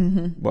father.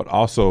 But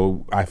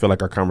also, I feel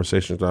like our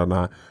conversations are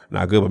not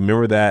good. But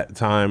remember that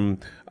time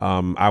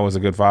I was a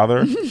good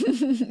father?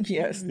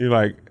 Yes. You're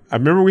like, I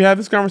remember we had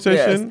this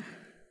conversation.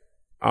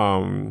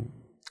 And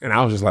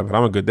I was just like, but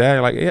I'm a good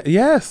dad. Like,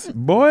 yes,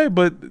 boy,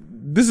 but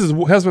this is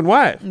husband,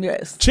 wife.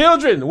 Yes.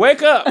 Children,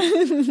 wake up.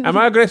 Am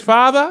I a great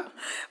father?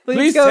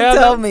 Please go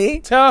tell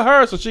me. Tell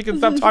her so she can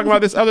stop talking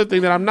about this other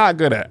thing that I'm not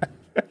good at.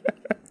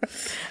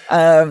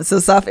 So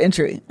soft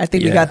entry. I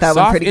think we got that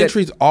one pretty Soft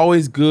entry good. is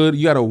always good.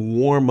 You got to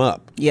warm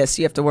up Yes,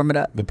 you have to warm it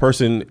up. the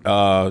person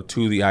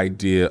to the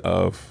idea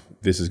of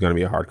this is going to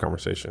be a hard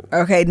conversation.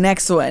 Okay,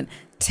 next one.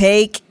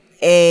 Take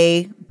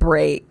a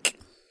break.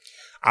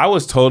 I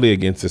was totally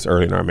against this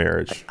early in our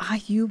marriage.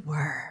 You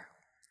were.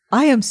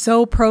 I am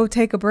so pro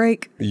take a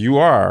break. You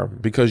are,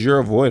 because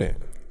you're avoidant.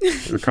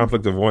 You're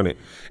conflict avoidant.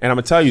 And I'm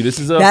going to tell you, this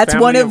is a That's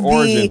family one of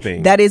origin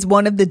thing. that is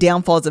one of the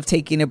downfalls of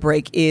taking a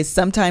break is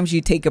sometimes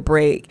you take a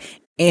break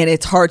and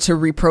it's hard to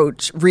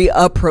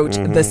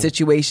reapproach the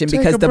situation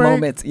because the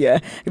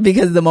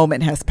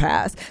moment has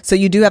passed. So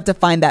you do have to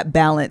find that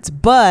balance,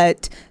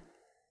 but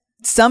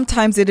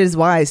sometimes it is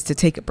wise to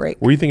take a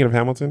break. Were you thinking of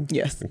Hamilton?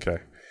 Yes. Okay.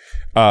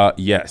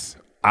 Yes.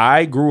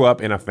 I grew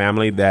up in a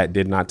family that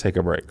did not take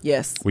a break.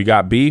 Yes. We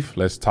got beef.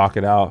 Let's talk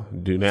it out.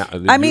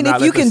 I mean, if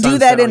you can do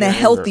that in a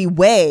healthy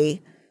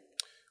way.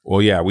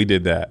 Well, yeah, we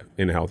did that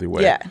in a healthy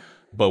way. Yeah.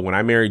 But when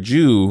I married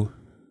you,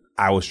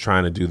 I was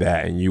trying to do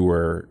that and you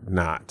were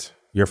not.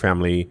 Your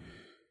family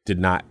did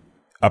not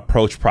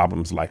approach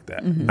problems like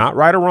that. Not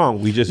right or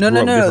wrong. We just grew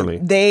up differently.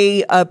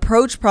 They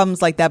approach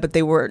problems like that, but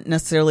they weren't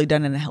necessarily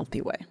done in a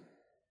healthy way.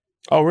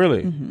 Oh,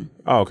 really?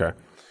 Oh, okay.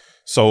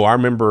 So I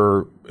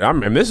remember,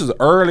 and this is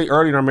early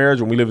in our marriage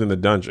when we lived in the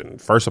dungeon,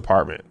 first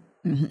apartment.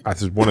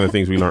 That's just one of the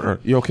things we learned.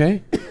 You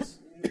okay?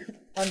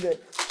 I'm good.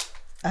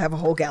 I have a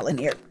whole gallon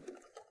here.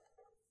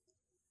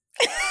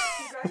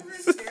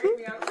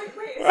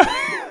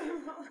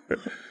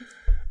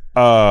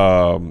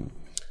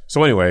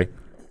 So anyway,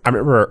 I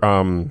remember,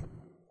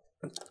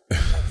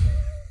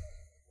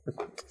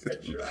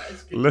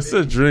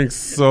 Lissa drinks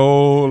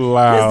so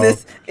loud.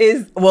 This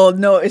is, well,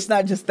 no, it's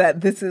not just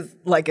that. This is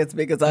like as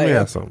big as I Let me am.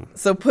 have some.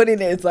 So putting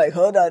it, it's like,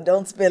 hold on,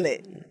 don't spill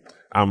it.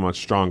 I'm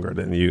much stronger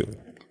than you,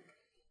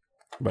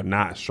 but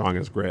not as strong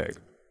as Greg.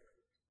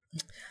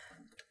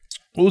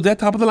 Who's that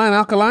top of the line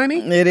alkaline?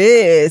 It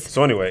is.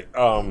 So anyway,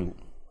 you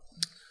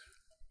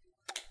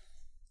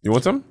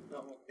want some?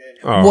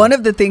 Oh. One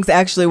of the things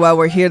actually while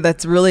we're here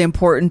that's really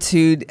important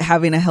to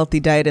having a healthy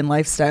diet and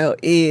lifestyle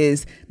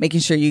is making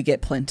sure you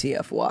get plenty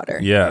of water.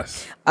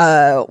 Yes.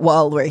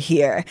 While we're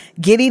here.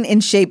 Getting in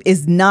shape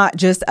is not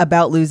just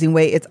about losing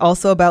weight. It's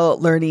also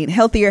about learning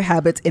healthier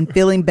habits and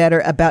feeling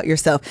better about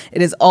yourself.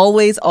 It is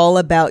always all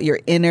about your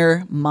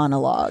inner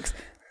monologues.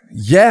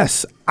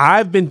 Yes,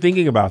 I've been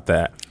thinking about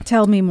that.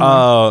 Tell me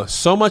more.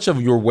 So much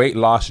of your weight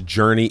loss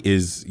journey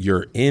is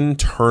your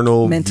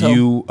internal Mental.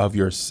 view of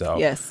yourself.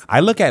 Yes.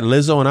 I look at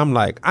Lizzo and I'm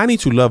like, I need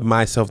to love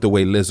myself the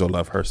way Lizzo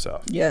loved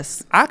herself.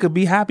 Yes. I could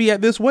be happy at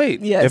this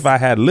weight Yes. if I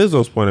had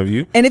Lizzo's point of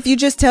view. And if you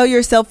just tell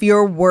yourself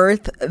you're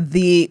worth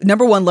the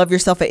number one, love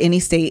yourself at any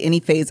state, any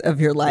phase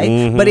of your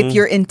life. But if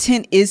your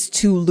intent is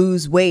to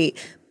lose weight,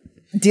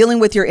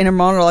 dealing with your inner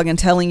monologue and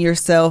telling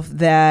yourself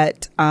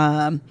that,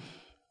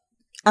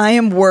 I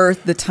am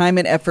worth the time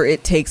and effort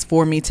it takes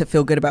for me to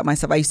feel good about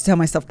myself. I used to tell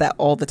myself that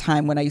all the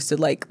time when I used to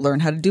like learn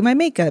how to do my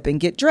makeup and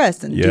get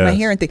dressed and do my Yes.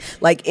 hair and things.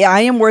 Like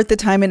I am worth the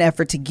time and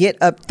effort to get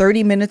up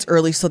 30 minutes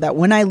early so that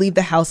when I leave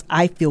the house,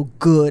 I feel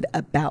good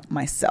about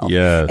myself.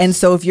 Yes. And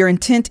so if your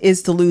intent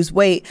is to lose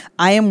weight,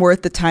 I am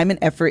worth the time and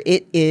effort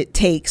it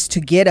takes to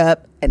get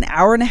up an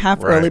hour and a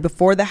half Right. early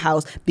before the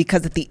house,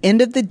 because at the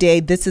end of the day,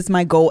 this is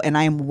my goal and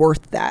I am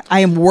worth that. I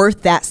am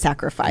worth that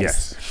sacrifice.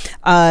 Yes.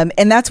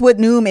 And that's what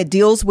Noom, it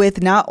deals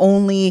with not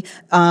only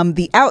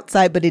the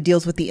outside, but it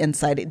deals with the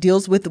inside. It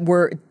deals with,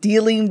 we're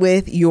dealing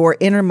with your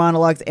inner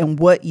monologues and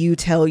what you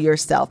tell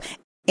yourself.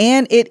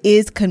 And it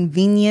is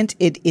convenient.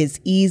 It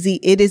is easy.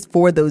 It is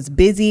for those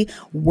busy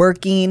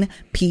working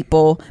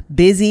people,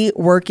 busy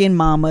working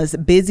mamas,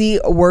 busy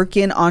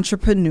working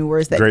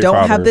entrepreneurs that Great don't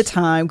have the fathers.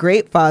 time,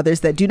 great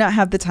fathers that do not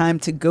have the time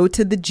to go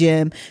to the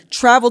gym,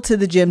 travel to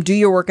the gym, do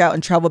your workout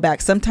and travel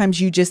back.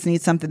 Sometimes you just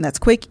need something that's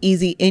quick,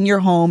 easy in your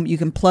home. You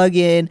can plug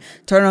in,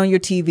 turn on your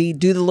TV,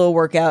 do the little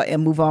workout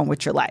and move on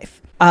with your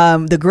life.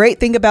 The great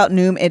thing about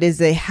Noom, it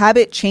is a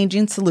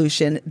habit-changing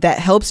solution that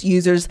helps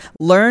users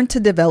learn to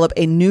develop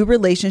a new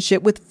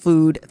relationship with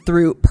food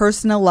through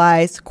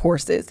personalized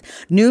courses.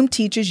 Noom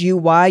teaches you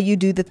why you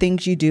do the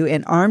things you do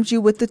and arms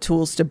you with the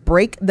tools to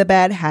break the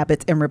bad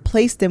habits and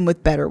replace them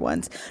with better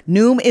ones.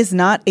 Noom is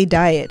not a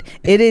diet.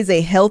 It is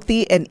a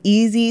healthy and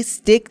easy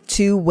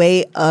stick-to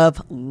way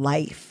of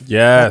life.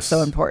 Yes. That's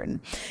so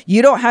important.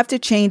 You don't have to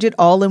change it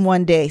all in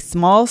one day.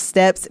 Small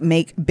steps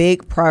make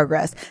big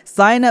progress.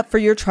 Sign up for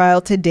your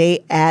trial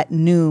today at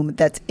Noom.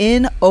 That's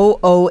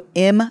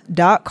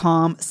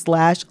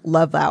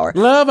Noom.com/Love Hour.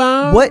 Love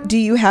Hour. What do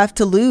you have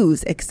to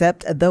lose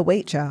except the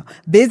weight, child?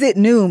 Visit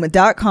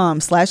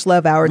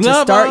Noom.com/Love Hour to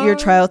start your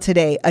trial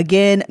today.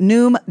 Again,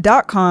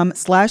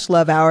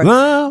 Noom.com/Love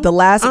Hour. The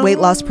last weight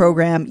loss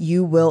program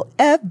you will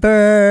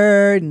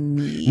ever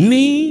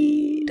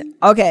need.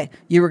 Okay,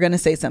 you were going to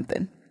say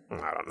something. I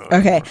don't know.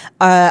 Okay.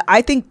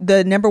 I think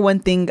the number one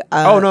thing.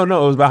 No. It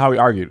was about how we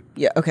argued.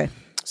 Yeah. Okay.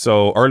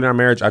 So early in our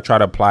marriage, I try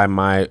to apply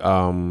my,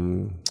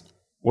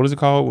 what is it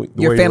called?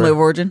 Your family of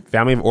origin?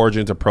 Family of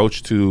origin's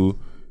approach to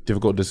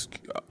difficult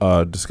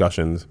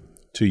discussions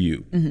to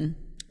you. Mm-hmm.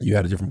 You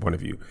had a different point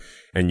of view.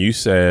 And you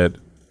said,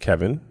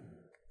 Kevin,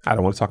 I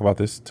don't want to talk about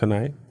this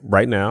tonight,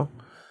 right now.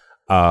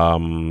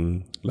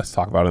 Let's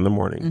talk about it in the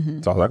morning.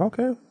 Mm-hmm. So I was like,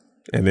 okay.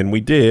 And then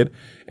we did.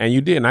 And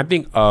you did. And I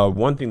think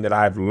one thing that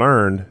I've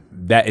learned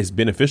that is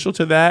beneficial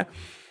to that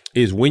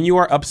is when you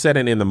are upset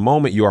and in the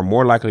moment, you are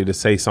more likely to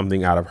say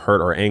something out of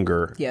hurt or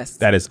anger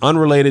that is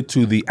unrelated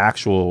to the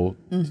actual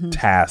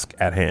task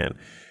at hand.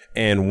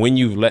 And when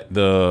you've let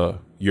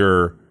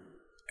your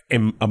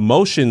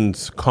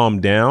emotions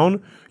calm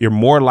down, you're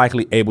more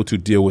likely able to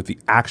deal with the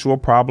actual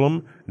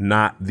problem,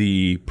 not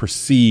the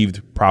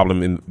perceived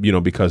problem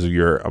because of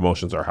your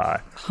emotions are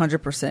high.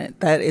 100%.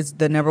 That is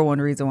the number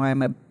one reason why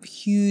I'm a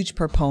huge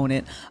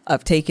proponent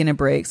of taking a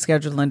break,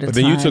 scheduling the time. But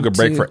then you took a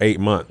break for 8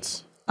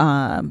 months.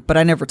 But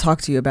I never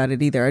talked to you about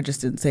it either. I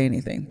just didn't say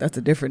anything. That's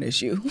a different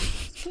issue.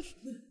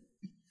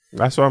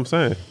 That's what I'm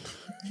saying.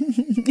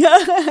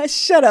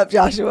 Shut up,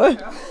 Joshua.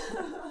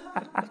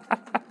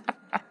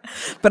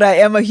 But I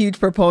am a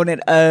huge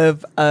proponent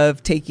of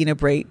taking a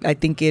break. I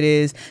think it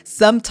is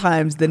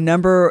sometimes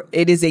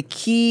it is a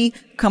key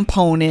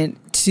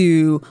component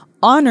to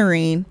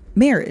honoring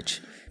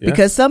marriage. Yeah.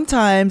 Because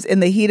sometimes in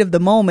the heat of the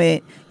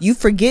moment, you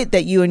forget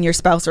that you and your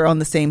spouse are on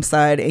the same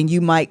side and you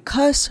might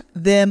cuss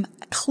them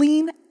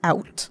clean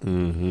out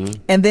and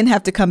then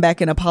have to come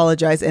back and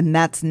apologize, and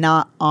that's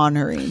not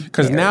honoring.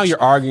 Because now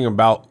you're arguing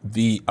about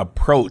the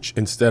approach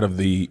instead of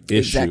the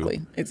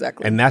issue.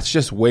 Exactly. And that's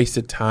just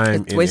wasted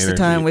time. It's wasted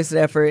time, wasted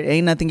effort.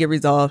 Ain't nothing get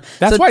resolved.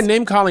 That's why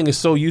name calling is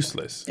so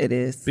useless. It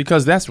is.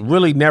 Because that's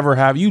really never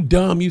you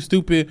dumb, you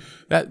stupid.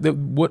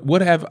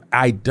 What have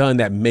I done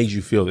that made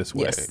you feel this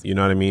way? Yes. You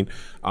know what I mean?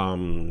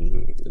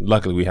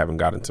 Luckily, we haven't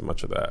gotten to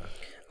much of that.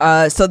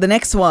 So the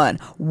next one,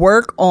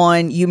 work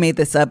on, you made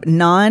this up,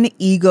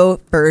 non-ego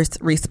first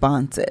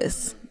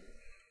responses.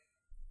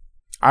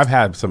 I've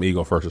had some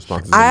ego first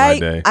responses in my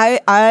day.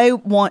 I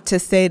want to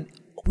say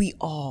we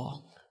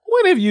all.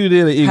 What if you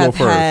did an ego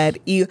first? Had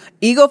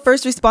ego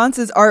first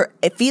responses are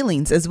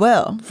feelings as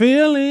well.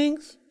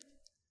 Feelings.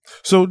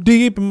 So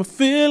deep in my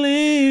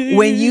feelings.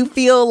 When you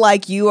feel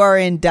like you are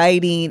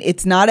indicting,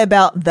 it's not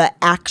about the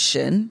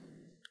action.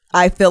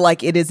 I feel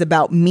like it is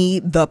about me,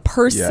 the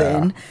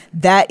person. Yeah.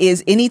 That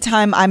is,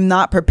 anytime I'm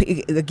not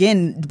prepared,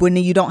 again, when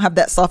you don't have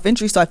that soft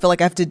entry, so I feel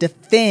like I have to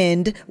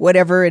defend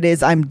whatever it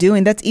is I'm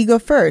doing. That's ego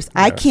first.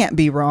 Yeah. I can't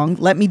be wrong.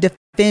 Let me defend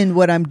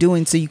what I'm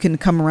doing so you can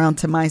come around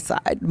to my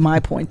side, my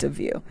point of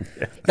view.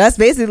 Yeah. That's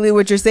basically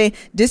what you're saying.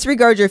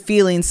 Disregard your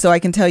feelings so I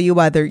can tell you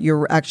whether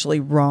you're actually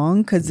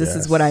wrong, because this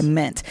is what I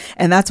meant.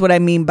 And that's what I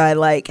mean by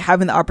like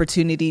having the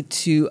opportunity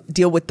to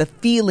deal with the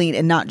feeling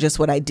and not just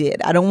what I did.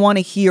 I don't want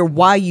to hear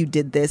why you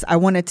did this. I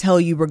want to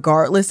tell you,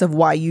 regardless of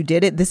why you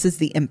did it, this is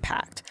the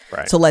impact.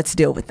 Right. So let's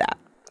deal with that.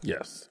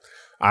 Yes.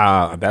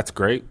 That's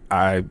great.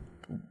 I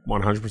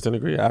 100%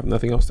 agree. I have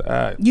nothing else to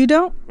add. You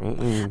don't?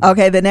 Mm-mm.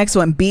 Okay, the next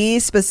one. Be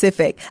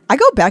specific. I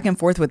go back and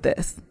forth with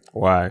this.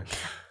 Why?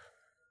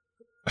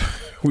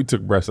 We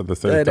took breaths at the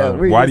same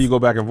time. Why do you go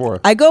back and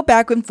forth? I go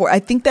back and forth. I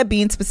think that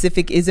being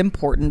specific is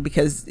important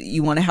because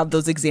you want to have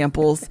those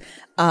examples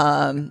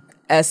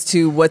as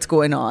to what's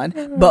going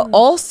on. But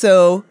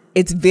also,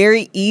 it's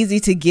very easy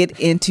to get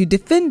into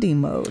defending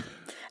mode.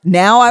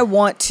 Now I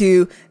want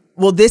to...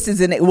 Well,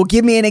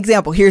 give me an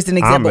example. Here's an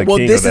example. Well,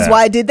 this is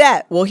why I did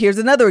that. Well, here's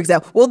another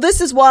example. Well, this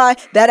is why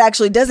that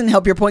actually doesn't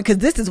help your point because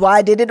this is why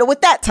I did it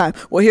with that time.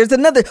 Well, here's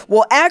another.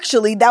 Well,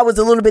 actually, that was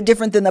a little bit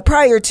different than the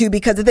prior two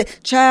because of the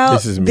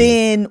child.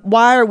 Then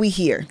why are we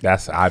here?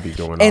 I be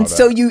doing all and that.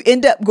 So you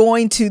end up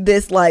going to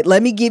this like,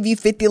 let me give you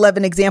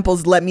 50-11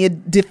 examples. Let me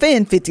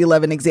defend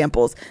 50-11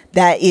 examples.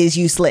 That is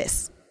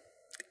useless.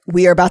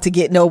 We are about to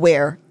get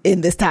nowhere in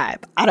this time.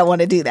 I don't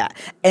want to do that.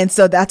 And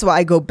so that's why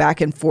I go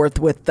back and forth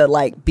with the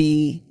like,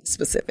 be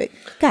specific.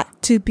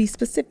 Got to be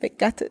specific.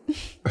 Got to.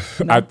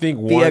 I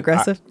think be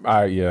aggressive.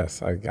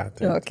 Yes, I got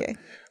that. Okay.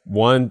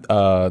 One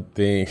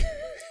thing.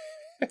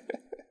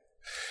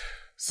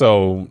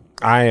 So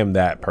I am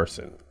that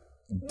person.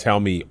 Tell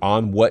me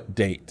on what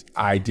date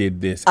I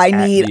did this. I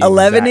need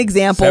 11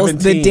 examples,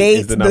 the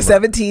date, the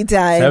 17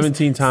 times.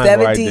 17 times.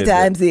 17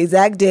 times, the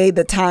exact day,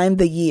 the time,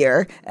 the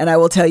year, and I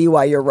will tell you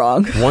why you're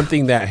wrong. One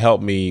thing that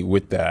helped me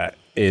with that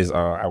is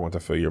I want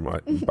to feel your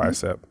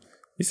bicep.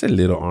 It's a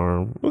little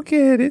arm. Look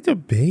at it. It's a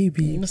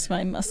baby. It's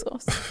my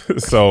muscles.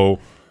 So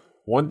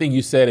one thing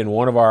you said in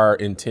one of our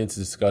intense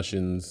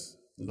discussions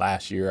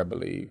last year, I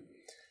believe,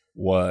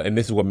 was, and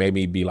this is what made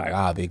me be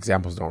like, the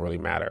examples don't really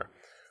matter.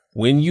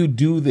 When you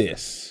do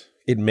this,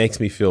 it makes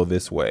me feel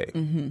this way.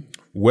 Mm-hmm.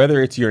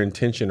 Whether it's your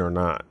intention or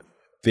not,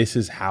 this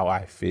is how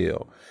I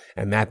feel.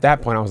 And at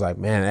that point, I was like,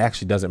 man, it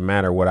actually doesn't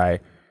matter what I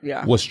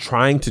was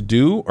trying to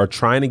do or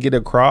trying to get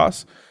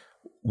across.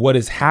 What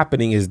is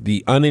happening is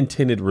the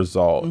unintended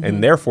result. Mm-hmm.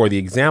 And therefore, the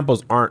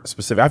examples aren't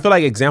specific. I feel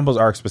like examples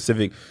are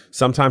specific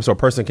sometimes so a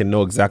person can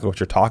know exactly what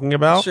you're talking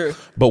about. Sure.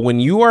 But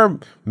when you are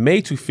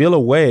made to feel a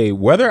way,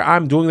 whether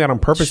I'm doing that on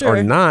purpose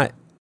or not,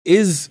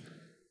 is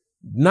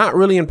not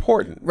really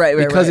important. Right.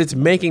 Because it's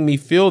making me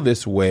feel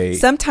this way.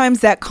 Sometimes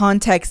that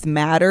context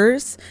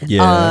matters.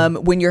 Yeah.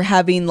 When you're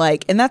having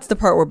and that's the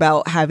part we're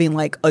about having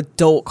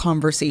adult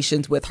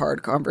conversations with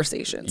hard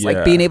conversations. Yeah.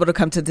 Like being able to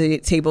come to the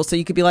table so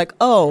you could be like,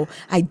 oh,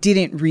 I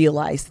didn't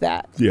realize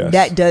that. Yes.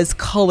 That does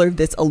color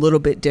this a little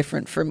bit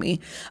different for me.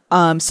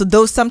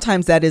 So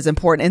sometimes that is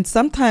important. And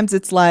sometimes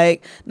it's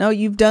like, no,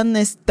 you've done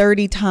this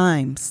 30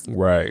 times.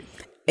 Right.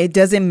 It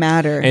doesn't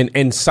matter.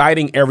 And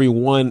citing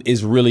everyone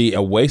is really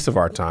a waste of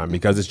our time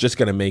because it's just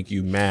going to make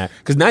you mad.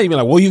 Because now you're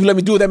like, well, you've let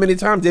me do it that many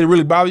times. Did it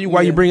really bother you?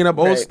 Why are you bringing up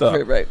old stuff?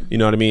 Right. You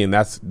know what I mean?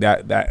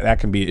 That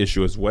can be an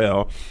issue as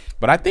well.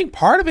 But I think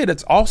part of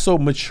it's also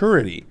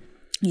maturity.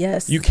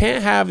 Yes. You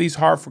can't have these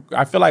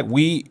I feel like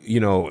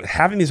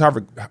having these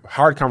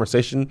hard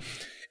conversation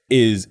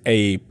is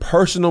a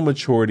personal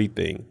maturity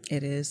thing.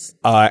 It is.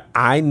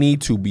 I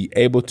need to be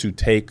able to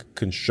take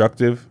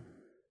constructive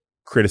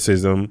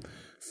criticism,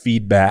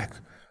 feedback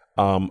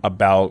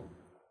about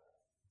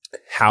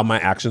how my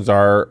actions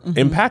are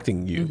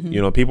impacting you. Mm-hmm.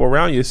 You know, people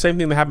around you. The same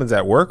thing that happens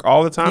at work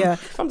all the time. Yeah.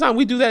 Sometimes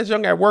we do that as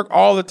young at work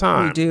all the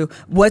time. We do.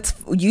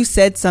 You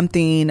said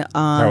something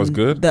that was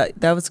good.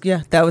 That was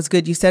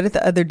good. You said it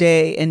the other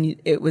day, and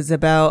it was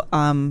about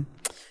I'm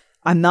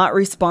not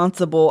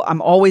responsible.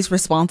 I'm always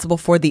responsible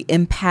for the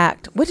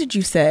impact. What did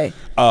you say?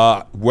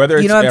 Whether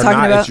it's or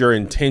not it's your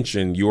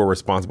intention, you are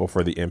responsible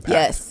for the impact.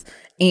 Yes.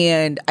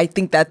 And I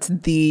think that's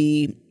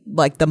the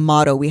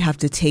motto we have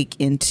to take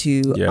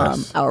into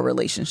our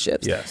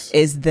relationships. Yes.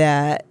 Is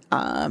that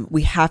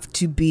we have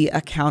to be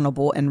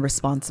accountable and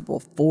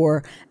responsible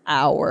for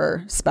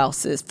our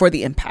spouses, for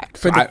the impact.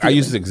 For the I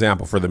use this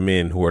example for the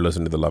men who are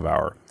listening to the Love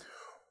Hour.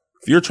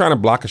 If you're trying to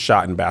block a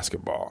shot in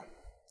basketball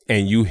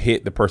and you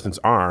hit the person's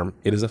arm,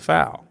 it is a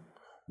foul.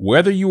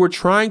 Whether you were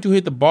trying to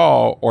hit the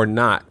ball or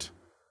not,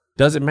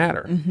 doesn't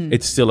matter. Mm-hmm.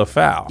 It's still a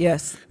foul.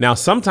 Yes. Now,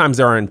 sometimes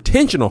there are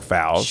intentional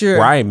fouls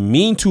where I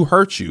mean to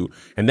hurt you,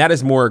 and that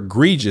is more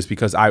egregious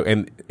because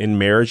in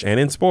marriage and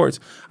in sports,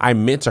 I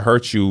meant to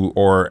hurt you,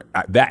 or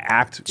that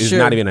act is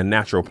not even a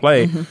natural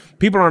play. Mm-hmm.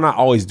 People are not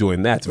always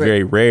doing that. It's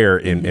very rare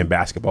in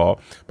basketball,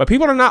 but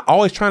people are not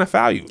always trying to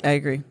foul you. I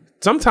agree.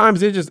 Sometimes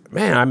they just,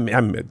 man,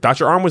 I thought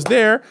your arm was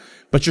there,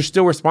 but you're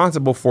still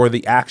responsible for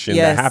the action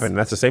that happened. And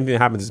that's the same thing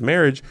that happens in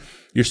marriage.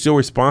 You're still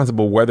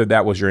responsible whether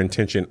that was your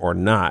intention or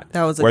not.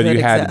 That was a good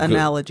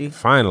analogy.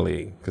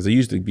 Finally, because they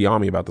used to be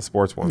on me about the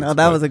sports ones. No,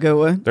 that was a good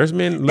one. There's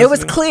men listening. It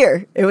was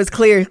clear. It was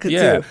clear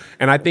yeah. too.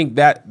 And I think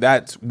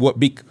that's what,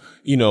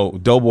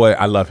 Doughboy,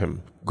 I love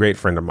him. Great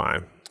friend of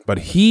mine. But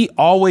he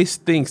always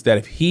thinks that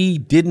if he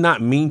did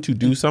not mean to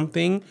do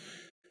something,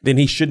 then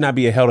he should not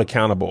be held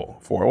accountable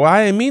for it. Well,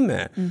 I didn't mean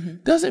that. Mm-hmm.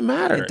 Doesn't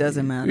matter. It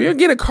doesn't matter. You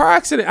get in a car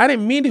accident. I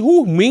didn't mean to.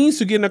 Who means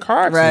to get in a car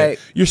accident? Right.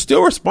 You're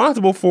still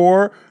responsible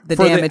for the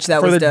damage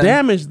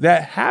damage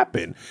that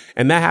happened.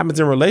 And that happens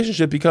in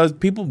relationships because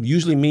people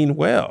usually mean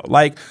well.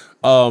 Like,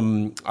 I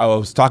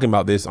was talking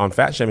about this on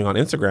Fat Shaming on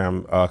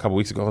Instagram a couple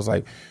weeks ago. I was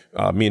like,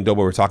 me and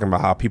Doughboy were talking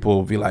about how people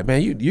will be like,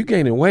 man, you're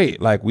gaining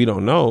weight. Like, we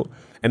don't know.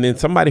 And then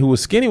somebody who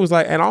was skinny was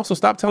like, and also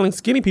stop telling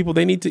skinny people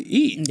they need to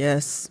eat.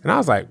 Yes. And I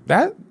was like,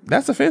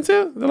 that's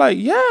offensive? They're like,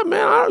 yeah,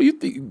 man, you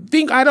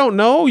think I don't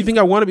know? You think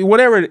I want to be?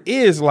 Whatever it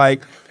is,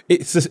 like,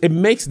 it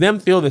makes them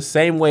feel the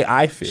same way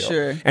I feel.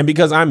 Sure. And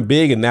because I'm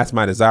big and that's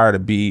my desire to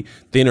be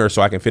thinner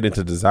so I can fit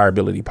into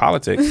desirability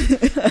politics,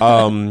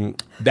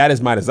 that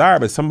is my desire.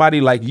 But somebody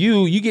like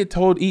you get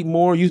told eat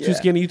more, you too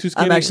skinny, you too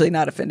skinny. I'm actually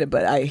not offended,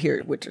 but I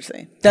hear what you're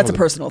saying. That's a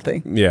personal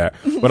thing. Yeah.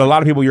 But a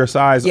lot of people your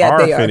size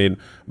are offended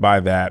by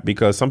that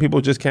because some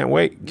people just can't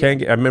wait. I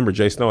remember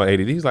Jay Snow at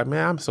ADD. He's like,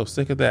 man, I'm so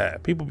sick of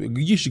that. People,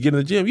 you should get in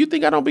the gym. You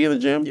think I don't be in the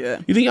gym? Yeah.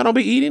 You think I don't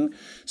be eating?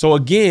 So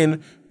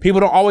again, people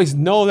don't always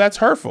know that's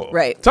hurtful.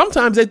 Right.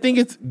 Sometimes they think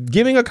it's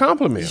giving a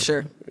compliment.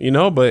 Sure.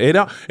 But it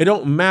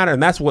don't matter.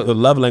 And that's what the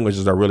love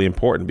languages are really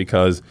important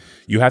because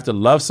you have to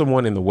love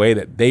someone in the way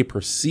that they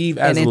perceive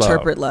as love. And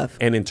interpret love.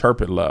 And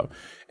interpret love.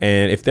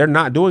 And if they're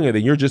not doing it,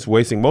 then you're just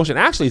wasting motion.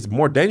 Actually, it's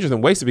more dangerous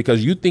than wasted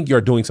because you think you're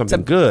doing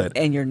something good.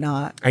 And you're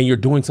not. And you're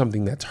doing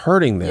something that's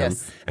hurting them.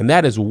 Yes. And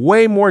that is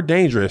way more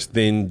dangerous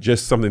than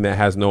just something that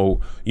has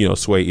no,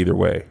 sway either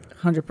way.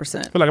 100%.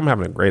 I feel like I'm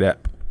having a great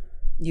app.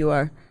 You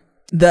are.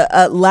 The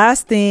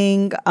last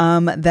thing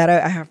that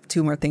I have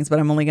two more things, but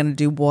I'm only going to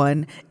do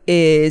one,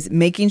 is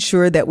making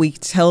sure that we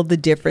tell the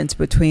difference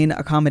between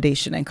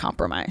accommodation and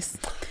compromise.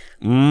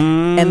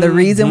 And the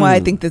reason why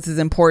I think this is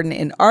important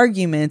in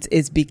arguments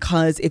is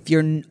because if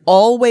you're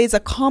always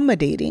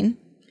accommodating,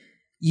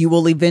 that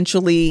will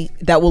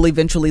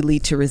eventually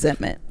lead to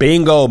resentment.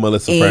 Bingo,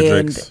 Melissa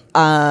Fredericks.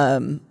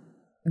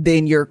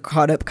 Then you're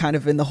caught up kind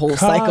of in the whole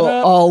cycle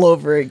all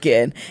over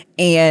again.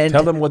 And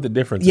tell them what the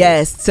difference is.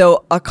 Yes.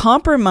 So a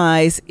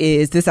compromise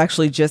is, this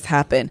actually just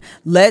happened.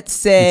 Let's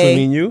say. Between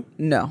me and you?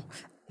 No.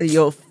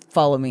 You'll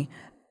follow me.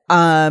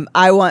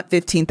 I want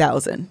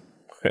 15,000.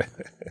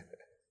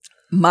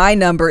 My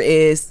number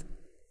is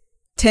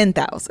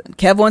 10,000.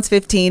 Kev wants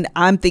 15.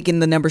 I'm thinking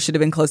the number should have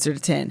been closer to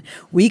 10.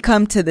 We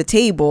come to the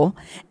table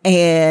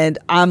and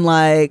I'm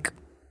like,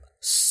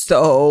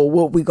 so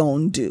what we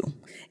gonna do?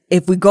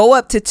 If we go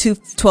up to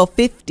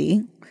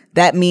 1250,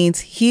 that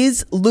means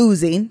he's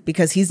losing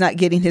because he's not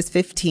getting his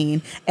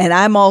 15. And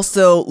I'm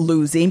also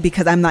losing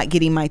because I'm not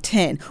getting my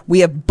 10. We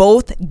have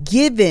both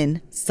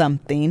given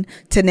something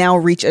to now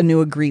reach a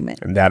new agreement.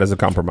 And that is a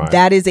compromise.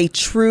 That is a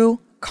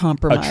true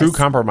compromise. A true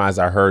compromise,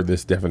 I heard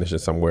this definition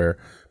somewhere.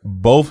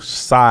 Both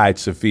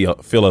sides should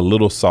feel a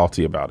little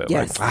salty about it.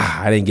 Yes. Like,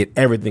 I didn't get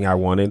everything I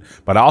wanted,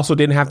 but I also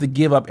didn't have to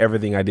give up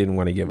everything I didn't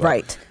want to give up.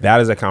 Right. That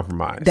is a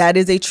compromise. That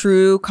is a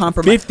true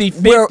compromise.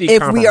 50-50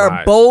 if we are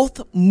compromise. both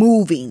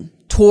moving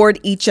toward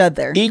each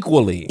other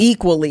equally,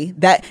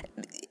 that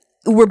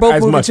we're both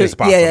as moving much to, as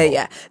possible.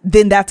 Yeah.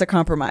 Then that's a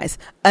compromise.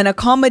 An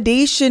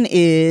accommodation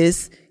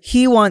is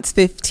he wants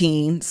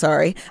 15.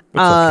 Sorry. It's okay.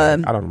 I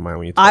don't mind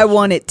when you I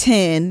wanted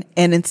 10.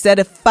 And instead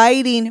of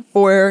fighting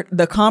for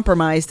the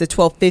compromise, the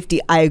 1250,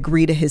 I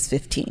agree to his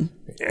 15.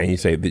 And you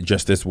say that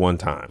just this one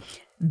time.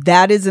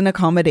 That is an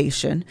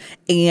accommodation.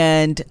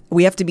 And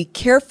we have to be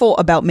careful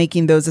about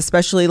making those,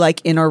 especially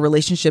like in our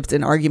relationships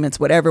and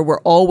arguments, whatever.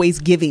 We're always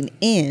giving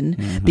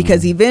in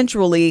because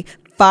eventually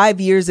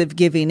 5 years of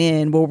giving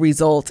in will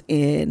result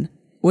in,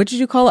 what did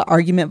you call it?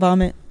 Argument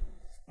vomit?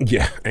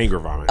 Yeah, anger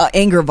vomit.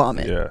 Anger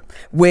vomit. Yeah.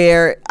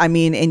 Where,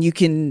 and you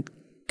can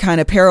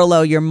kind of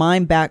parallel your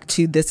mind back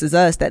to This Is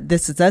Us, that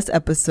This Is Us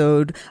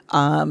episode,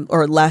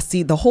 or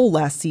the whole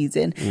last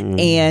season.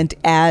 And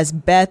as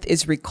Beth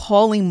is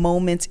recalling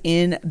moments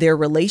in their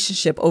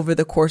relationship over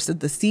the course of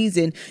the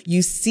season,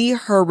 you see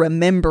her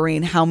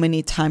remembering how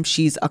many times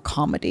she's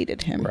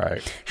accommodated him.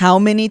 Right. How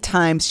many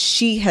times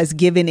she has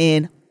given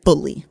in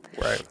fully.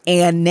 Right.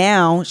 And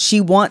now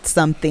she wants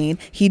something.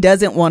 He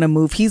doesn't want to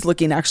move. He's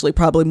looking actually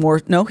probably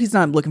more. No, he's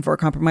not looking for a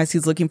compromise.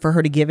 He's looking for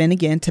her to give in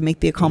again, to make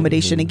the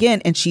accommodation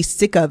again. And she's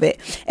sick of it.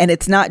 And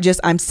it's not just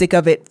I'm sick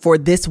of it for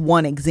this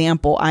one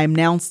example. I'm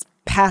now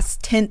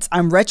past tense.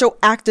 I'm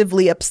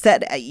retroactively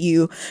upset at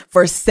you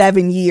for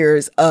 7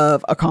 years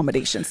of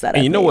accommodations that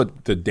And you know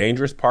what the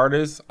dangerous part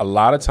is? A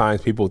lot of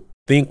times people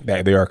think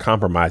that they are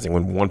compromising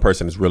when one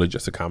person is really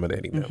just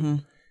accommodating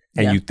them.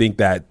 And you think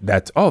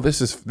that's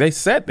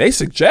they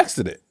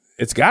suggested it.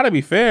 It's got to be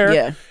fair.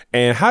 Yeah.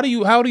 And how do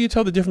you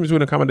tell the difference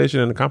between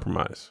accommodation and a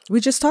compromise? We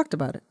just talked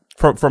about it.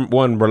 From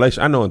one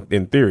relation, I know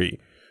in theory,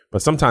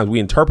 but sometimes we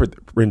interpret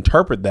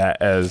that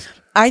as.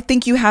 I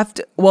think you have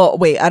to. Well,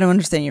 wait, I don't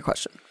understand your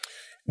question.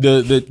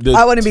 The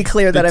I want to be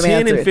clear that I'm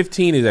answering. 10 and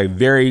 15 is a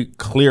very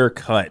clear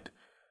cut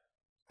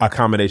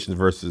accommodations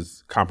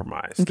versus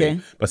compromise. Okay.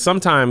 Thing. But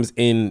sometimes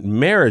in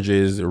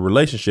marriages or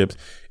relationships,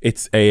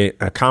 it's a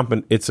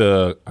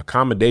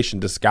accommodation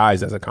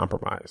disguised as a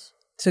compromise.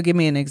 So give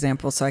me an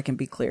example so I can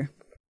be clear.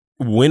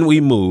 When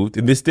we moved,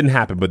 and this didn't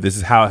happen, but this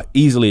is how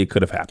easily it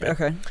could have happened.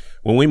 Okay.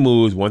 When we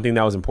moved, one thing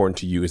that was important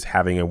to you is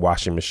having a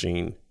washing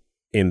machine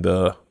in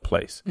the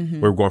place. We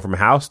were going from a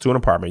house to an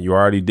apartment. You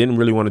already didn't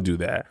really want to do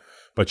that.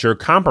 But your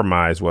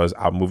compromise was,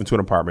 I'll move into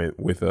an apartment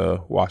with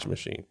a washing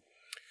machine.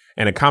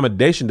 And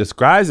accommodation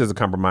disguised as a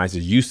compromise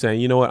is you saying,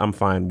 you know what, I'm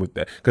fine with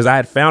that. Because I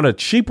had found a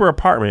cheaper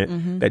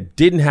apartment that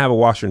didn't have a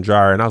washer and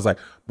dryer. And I was like,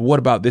 but what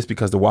about this?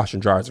 Because the washer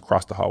and dryer is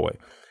across the hallway.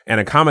 And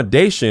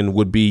accommodation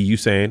would be you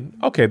saying,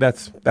 okay,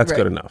 that's right.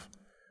 Good enough.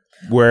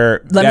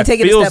 Where that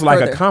feels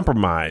like a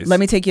compromise.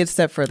 Let me take you a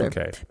step further.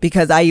 Okay.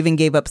 Because I even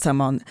gave up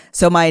some on.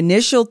 So my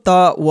initial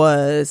thought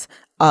was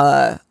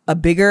a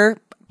bigger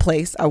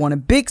place. I want a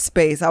big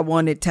space. I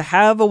wanted to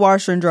have a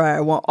washer and dryer.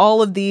 I want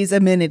all of these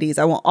amenities.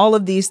 I want all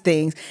of these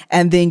things.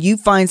 And then you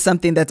find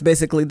something that's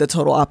basically the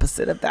total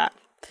opposite of that.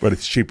 But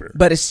it's cheaper.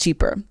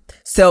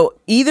 So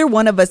either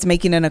one of us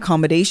making an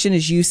accommodation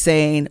is you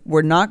saying,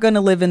 we're not going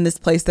to live in this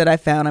place that I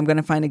found. I'm going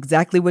to find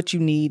exactly what you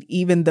need,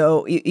 even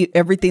though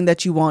everything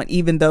that you want,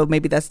 even though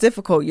maybe that's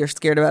difficult. You're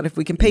scared about if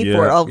we can pay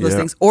for it, all of those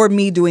things, or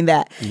me doing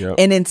that. Yep.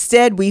 And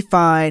instead we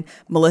find,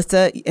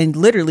 Melissa, and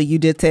literally you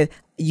did say,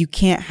 you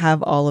can't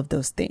have all of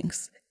those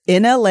things.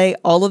 In LA,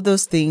 all of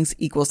those things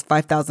equals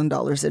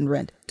 $5,000 in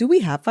rent. Do we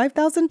have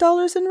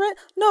 $5,000 in rent?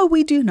 No,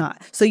 we do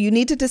not. So you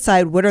need to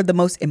decide what are the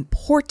most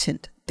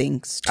important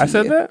things to I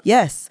said you. that?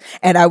 Yes.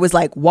 And I was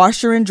like,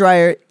 washer and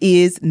dryer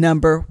is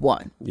number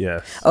one.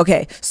 Yes.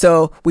 Okay,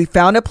 so we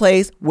found a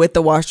place with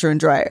the washer and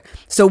dryer.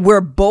 So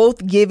we're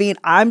both giving,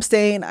 I'm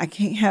saying, I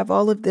can't have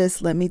all of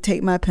this. Let me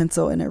take my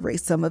pencil and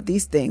erase some of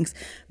these things.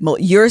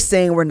 You're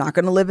saying we're not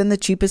going to live in the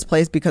cheapest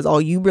place because all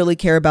you really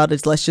care about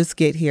is let's just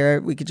get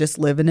here. We could just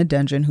live in a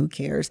dungeon. Who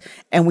cares?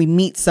 And we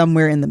meet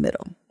somewhere in the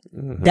middle.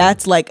 Mm-hmm.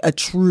 That's like a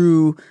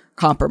true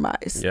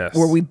compromise. Yes.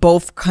 Where we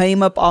both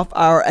came up off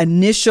our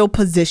initial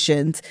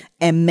positions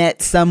and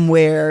met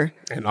somewhere.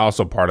 And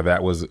also part of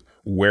that was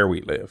where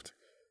we lived.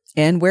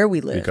 And where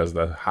we live. Because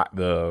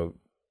the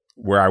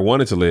where I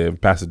wanted to live,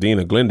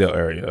 Pasadena, Glendale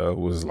area,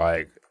 was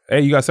like,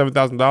 hey, you got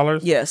 $7,000?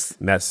 Yes.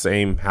 And that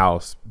same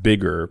house,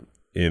 bigger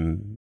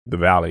in the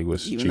valley,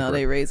 was Even cheaper. though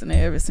they raising it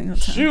every single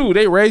time. Shoot,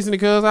 they raising it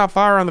because out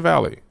fire on the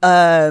valley.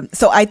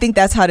 So I think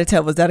that's how to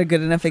tell. Was that a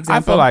good enough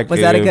example? I feel like was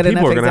that a good people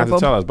enough are going to have to example?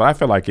 tell us, but I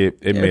feel like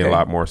it made Okay. a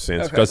lot more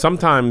sense because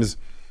sometimes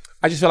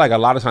I just feel like a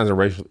lot of times in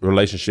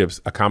relationships,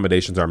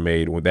 accommodations are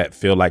made that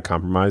feel like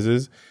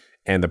compromises.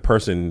 And the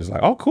person is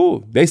like, oh,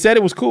 cool. They said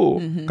it was cool.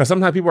 Because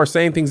sometimes people are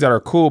saying things that are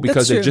cool because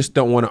That's they true. just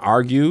don't want to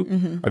argue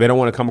or they don't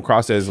want to come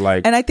across as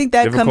like And I think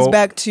that comes difficult.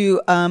 back to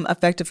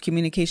effective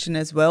communication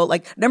as well.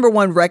 Like, number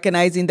one,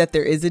 recognizing that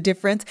there is a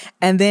difference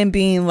and then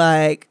being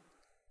like,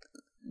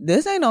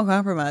 this ain't no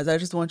compromise. I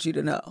just want you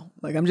to know.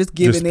 Like, I'm just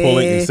giving just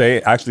pulling in.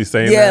 and actually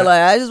saying Yeah, that.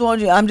 like, I just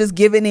want you, I'm just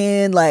giving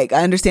in. Like,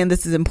 I understand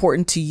this is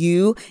important to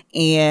you.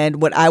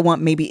 And what I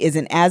want maybe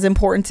isn't as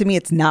important to me.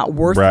 It's not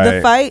worth the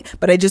Right. fight.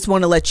 But I just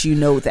want to let you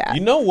know that.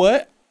 You know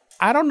what?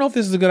 I don't know if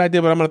this is a good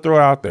idea, but I'm going to throw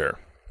it out there.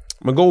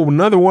 I'm going to go with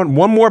another one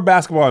more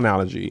basketball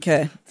analogy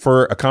Okay.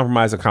 for a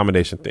compromise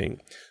accommodation thing.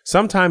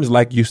 Sometimes,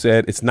 like you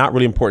said, it's not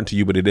really important to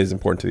you, but it is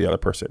important to the other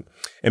person.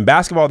 In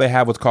basketball, they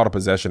have what's called a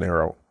possession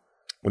arrow.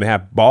 When they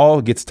have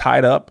ball gets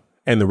tied up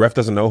and the ref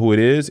doesn't know who it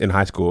is in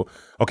high school,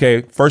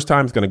 okay, first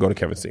time it's going to go to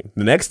Kevin's team.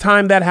 The next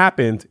time that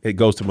happens, it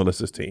goes to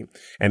Melissa's team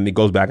and it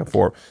goes back and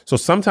forth. So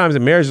sometimes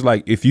in marriage,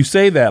 like if you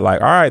say that,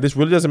 like, all right, this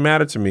really doesn't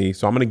matter to me,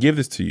 so I'm going to give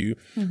this to you.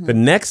 The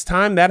next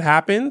time that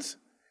happens,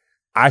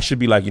 I should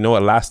be like, you know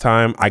what, last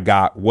time I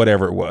got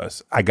whatever it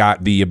was. I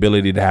got the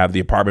ability to have the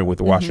apartment with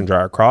the washer and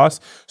dryer across.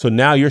 So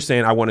now you're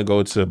saying I want to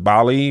go to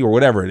Bali or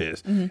whatever it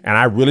is. And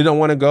I really don't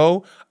want to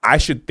go. I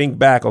should think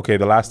back, okay,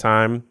 the last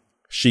time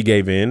she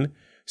gave in.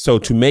 So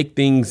to make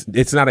things,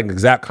 it's not an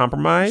exact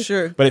compromise,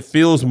 Sure. but it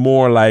feels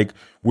more like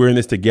we're in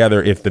this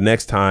together if the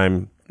next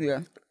time Yeah.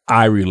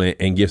 I relent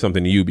and give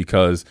something to you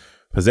because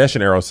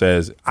possession arrow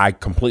says I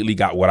completely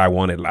got what I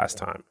wanted last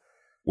time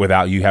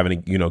without you having,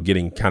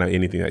 getting kind of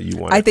anything that you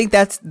wanted. I think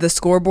that's the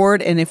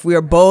scoreboard. And if we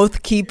are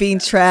both keeping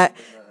track,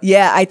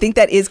 yeah, I think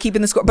that is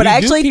keeping the score. But We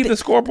I do actually keep the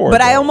scoreboard, But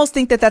I though. almost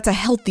think that that's a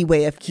healthy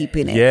way of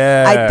keeping it.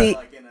 Yeah. I think.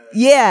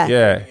 Yeah.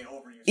 Yeah.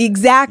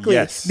 Exactly.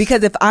 Yes.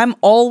 Because if I'm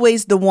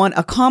always the one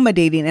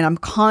accommodating and I'm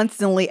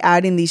constantly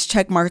adding these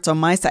check marks on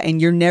my side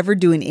and you're never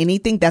doing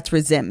anything, that's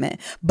resentment.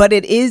 But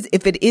if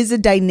it is a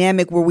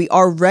dynamic where we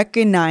are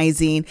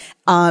recognizing,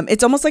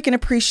 it's almost like an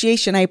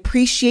appreciation. I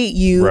appreciate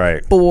you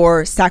Right.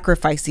 for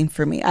sacrificing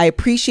for me. I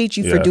appreciate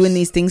you for Yes. doing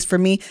these things for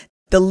me.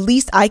 The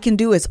least I can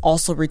do is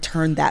also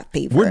return that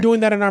favor. We're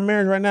doing that in our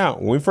marriage right now.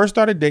 When we first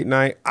started date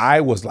night,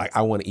 I was like,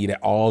 I want to eat at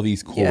all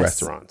these cool Yes.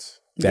 restaurants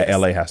that Yes.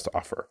 LA has to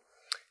offer.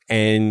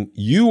 And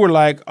you were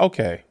like,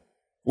 okay,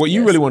 what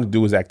you really want to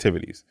do is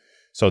activities.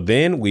 So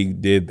then we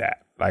did that.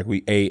 Like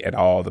we ate at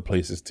all the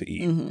places to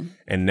eat.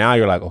 And now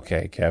you're like,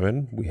 okay,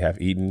 Kevin, we have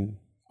eaten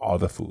all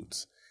the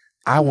foods.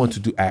 I want to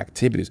do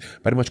activities,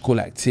 very much cool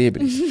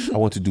activities. I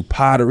want to do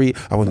pottery.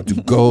 I want to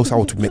do ghosts. I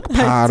want to make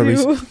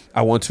potteries.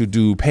 I want to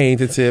do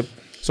paint and tip.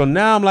 So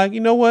now I'm like, you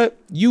know what?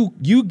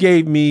 You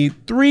gave me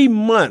 3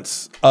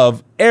 months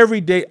of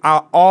every day,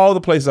 all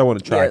the places I want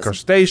to try, Yes.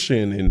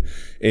 Crustacean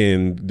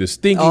and the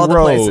Stinky All the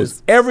Rose,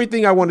 places.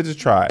 everything I wanted to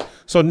try.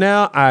 So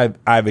now I've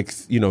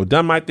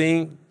done my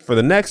thing for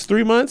the next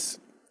 3 months.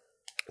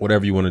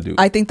 Whatever you want to do.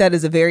 I think that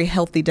is a very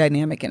healthy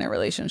dynamic in a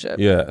relationship.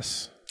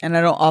 Yes. And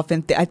I don't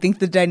often, I think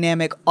the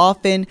dynamic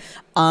often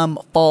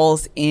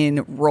falls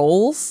in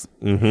roles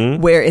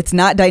where it's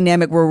not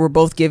dynamic where we're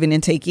both giving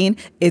and taking.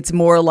 It's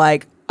more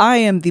like I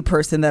am the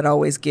person that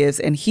always gives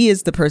and he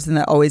is the person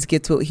that always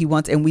gets what he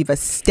wants. And we've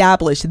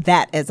established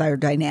that as our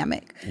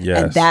dynamic.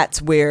 Yes. And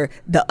that's where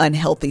the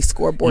unhealthy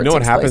scoreboard You know what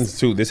takes happens place.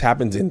 too? This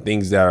happens in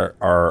things that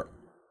are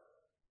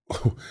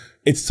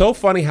it's so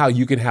funny how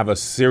you can have a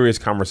serious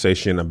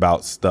conversation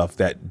about stuff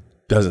that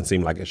doesn't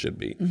seem like it should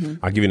be.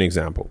 I'll give you an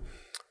example.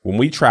 When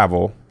we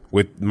travel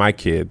with my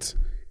kids,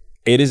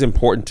 it is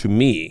important to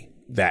me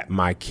that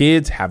my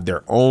kids have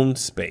their own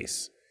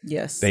space.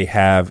 Yes. They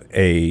have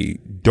a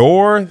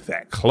door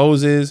that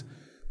closes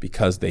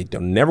because they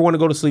don't never want to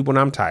go to sleep when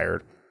I'm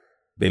tired.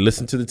 They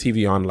listen to the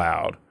TV on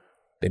loud.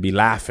 They be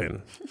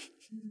laughing.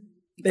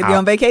 They be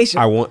on vacation.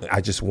 I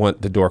just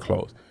want the door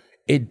closed.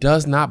 It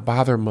does not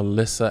bother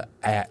Melissa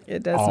at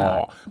It does all.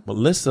 not.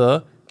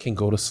 Melissa can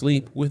go to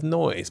sleep with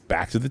noise.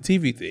 Back to the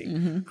TV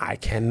thing. I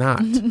cannot.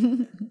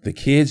 The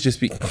kids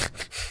just be.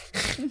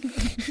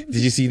 Did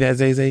you see that,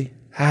 Zay?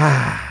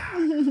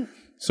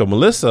 So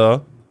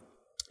Melissa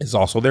is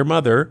also their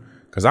mother,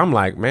 because I'm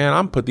like, man,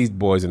 I'm put these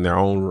boys in their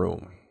own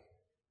room.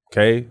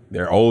 Okay,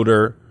 they're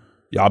older.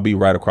 Y'all be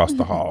right across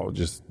the hall.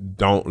 Just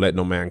don't let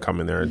no man come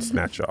in there and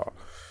snatch y'all.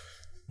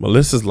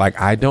 Melissa's like,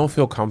 I don't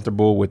feel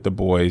comfortable with the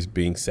boys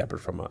being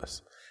separate from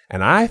us.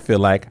 And I feel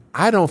like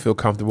I don't feel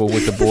comfortable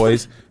with the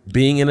boys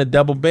being in a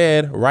double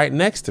bed right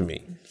next to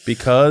me,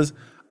 because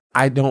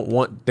I don't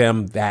want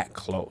them that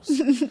close.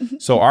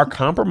 So our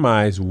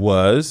compromise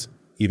was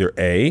either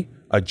A,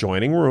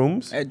 adjoining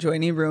rooms.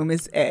 Adjoining room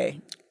is A.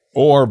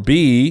 Or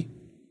B,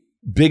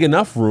 big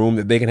enough room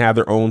that they can have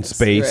their own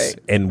space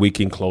and we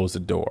can close the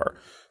door.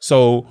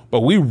 So,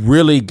 but we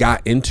really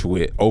got into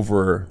it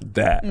over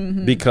that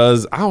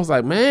because I was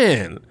like,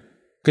 man,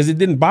 because it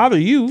didn't bother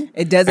you.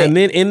 It doesn't. And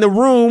then in the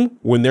room,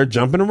 when they're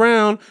jumping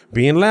around,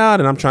 being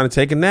loud, and I'm trying to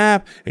take a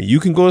nap, and you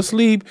can go to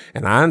sleep,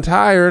 and I'm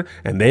tired,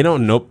 and they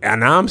don't know,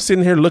 and I'm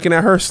sitting here looking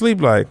at her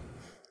sleep like,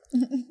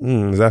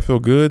 does that feel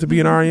good to be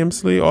in REM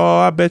sleep? Oh,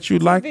 I bet you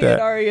like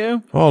that.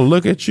 REM. Oh,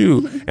 look at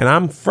you. And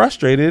I'm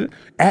frustrated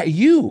at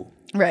you.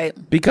 Right.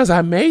 Because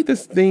I made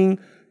this thing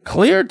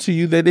clear to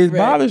you that it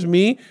bothers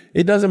me.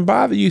 It doesn't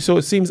bother you. So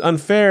it seems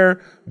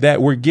unfair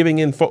that we're giving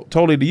in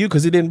totally to you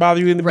because it didn't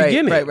bother you in the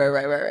beginning. Right.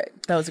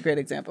 That was a great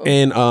example.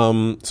 And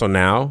so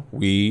now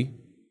we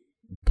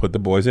put the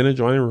boys in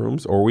adjoining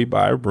rooms, or we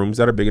buy rooms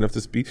that are big enough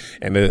to speak.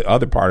 And the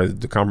other part of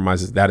the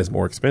compromise is that is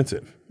more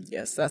expensive.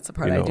 Yes, that's the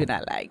part I do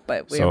not like.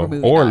 But we're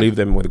moving or on. Leave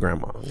them with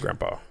grandma and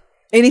grandpa.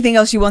 Anything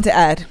else you want to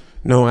add?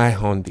 No, I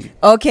hondi.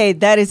 Okay,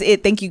 that is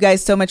it. Thank you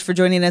guys so much for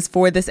joining us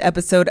for this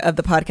episode of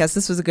the podcast.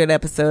 This was a good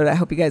episode. I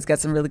hope you guys got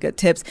some really good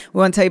tips. We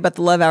want to tell you about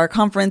the Love Hour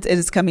Conference. It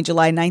is coming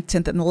July 9th,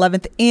 10th, and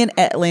 11th in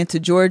Atlanta,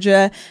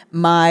 Georgia.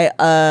 My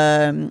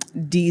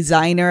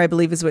designer, I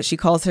believe is what she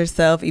calls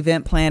herself,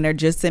 event planner,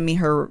 just sent me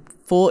her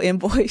full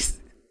invoice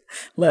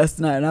last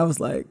night. And I was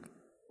like,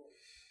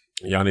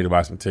 y'all need to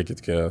buy some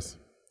tickets, cuz.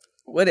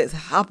 What is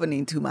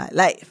happening to my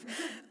life?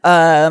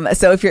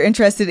 So if you're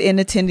interested in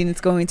attending,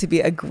 it's going to be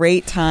a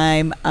great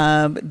time.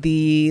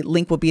 The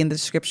link will be in the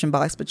description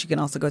box, but you can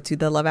also go to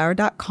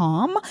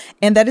thelovehour.com.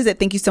 And that is it.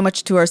 Thank you so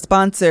much to our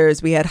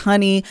sponsors. We had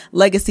Honey,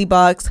 Legacy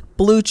Box,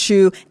 Blue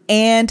Chew,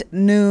 and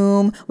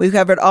Noom. We've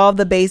covered all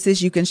the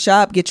bases. You can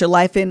shop, get your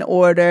life in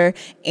order,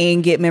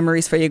 and get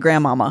memories for your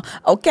grandmama.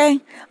 Okay.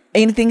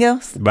 Anything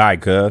else? Bye,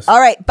 cuz. All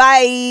right.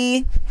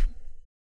 Bye.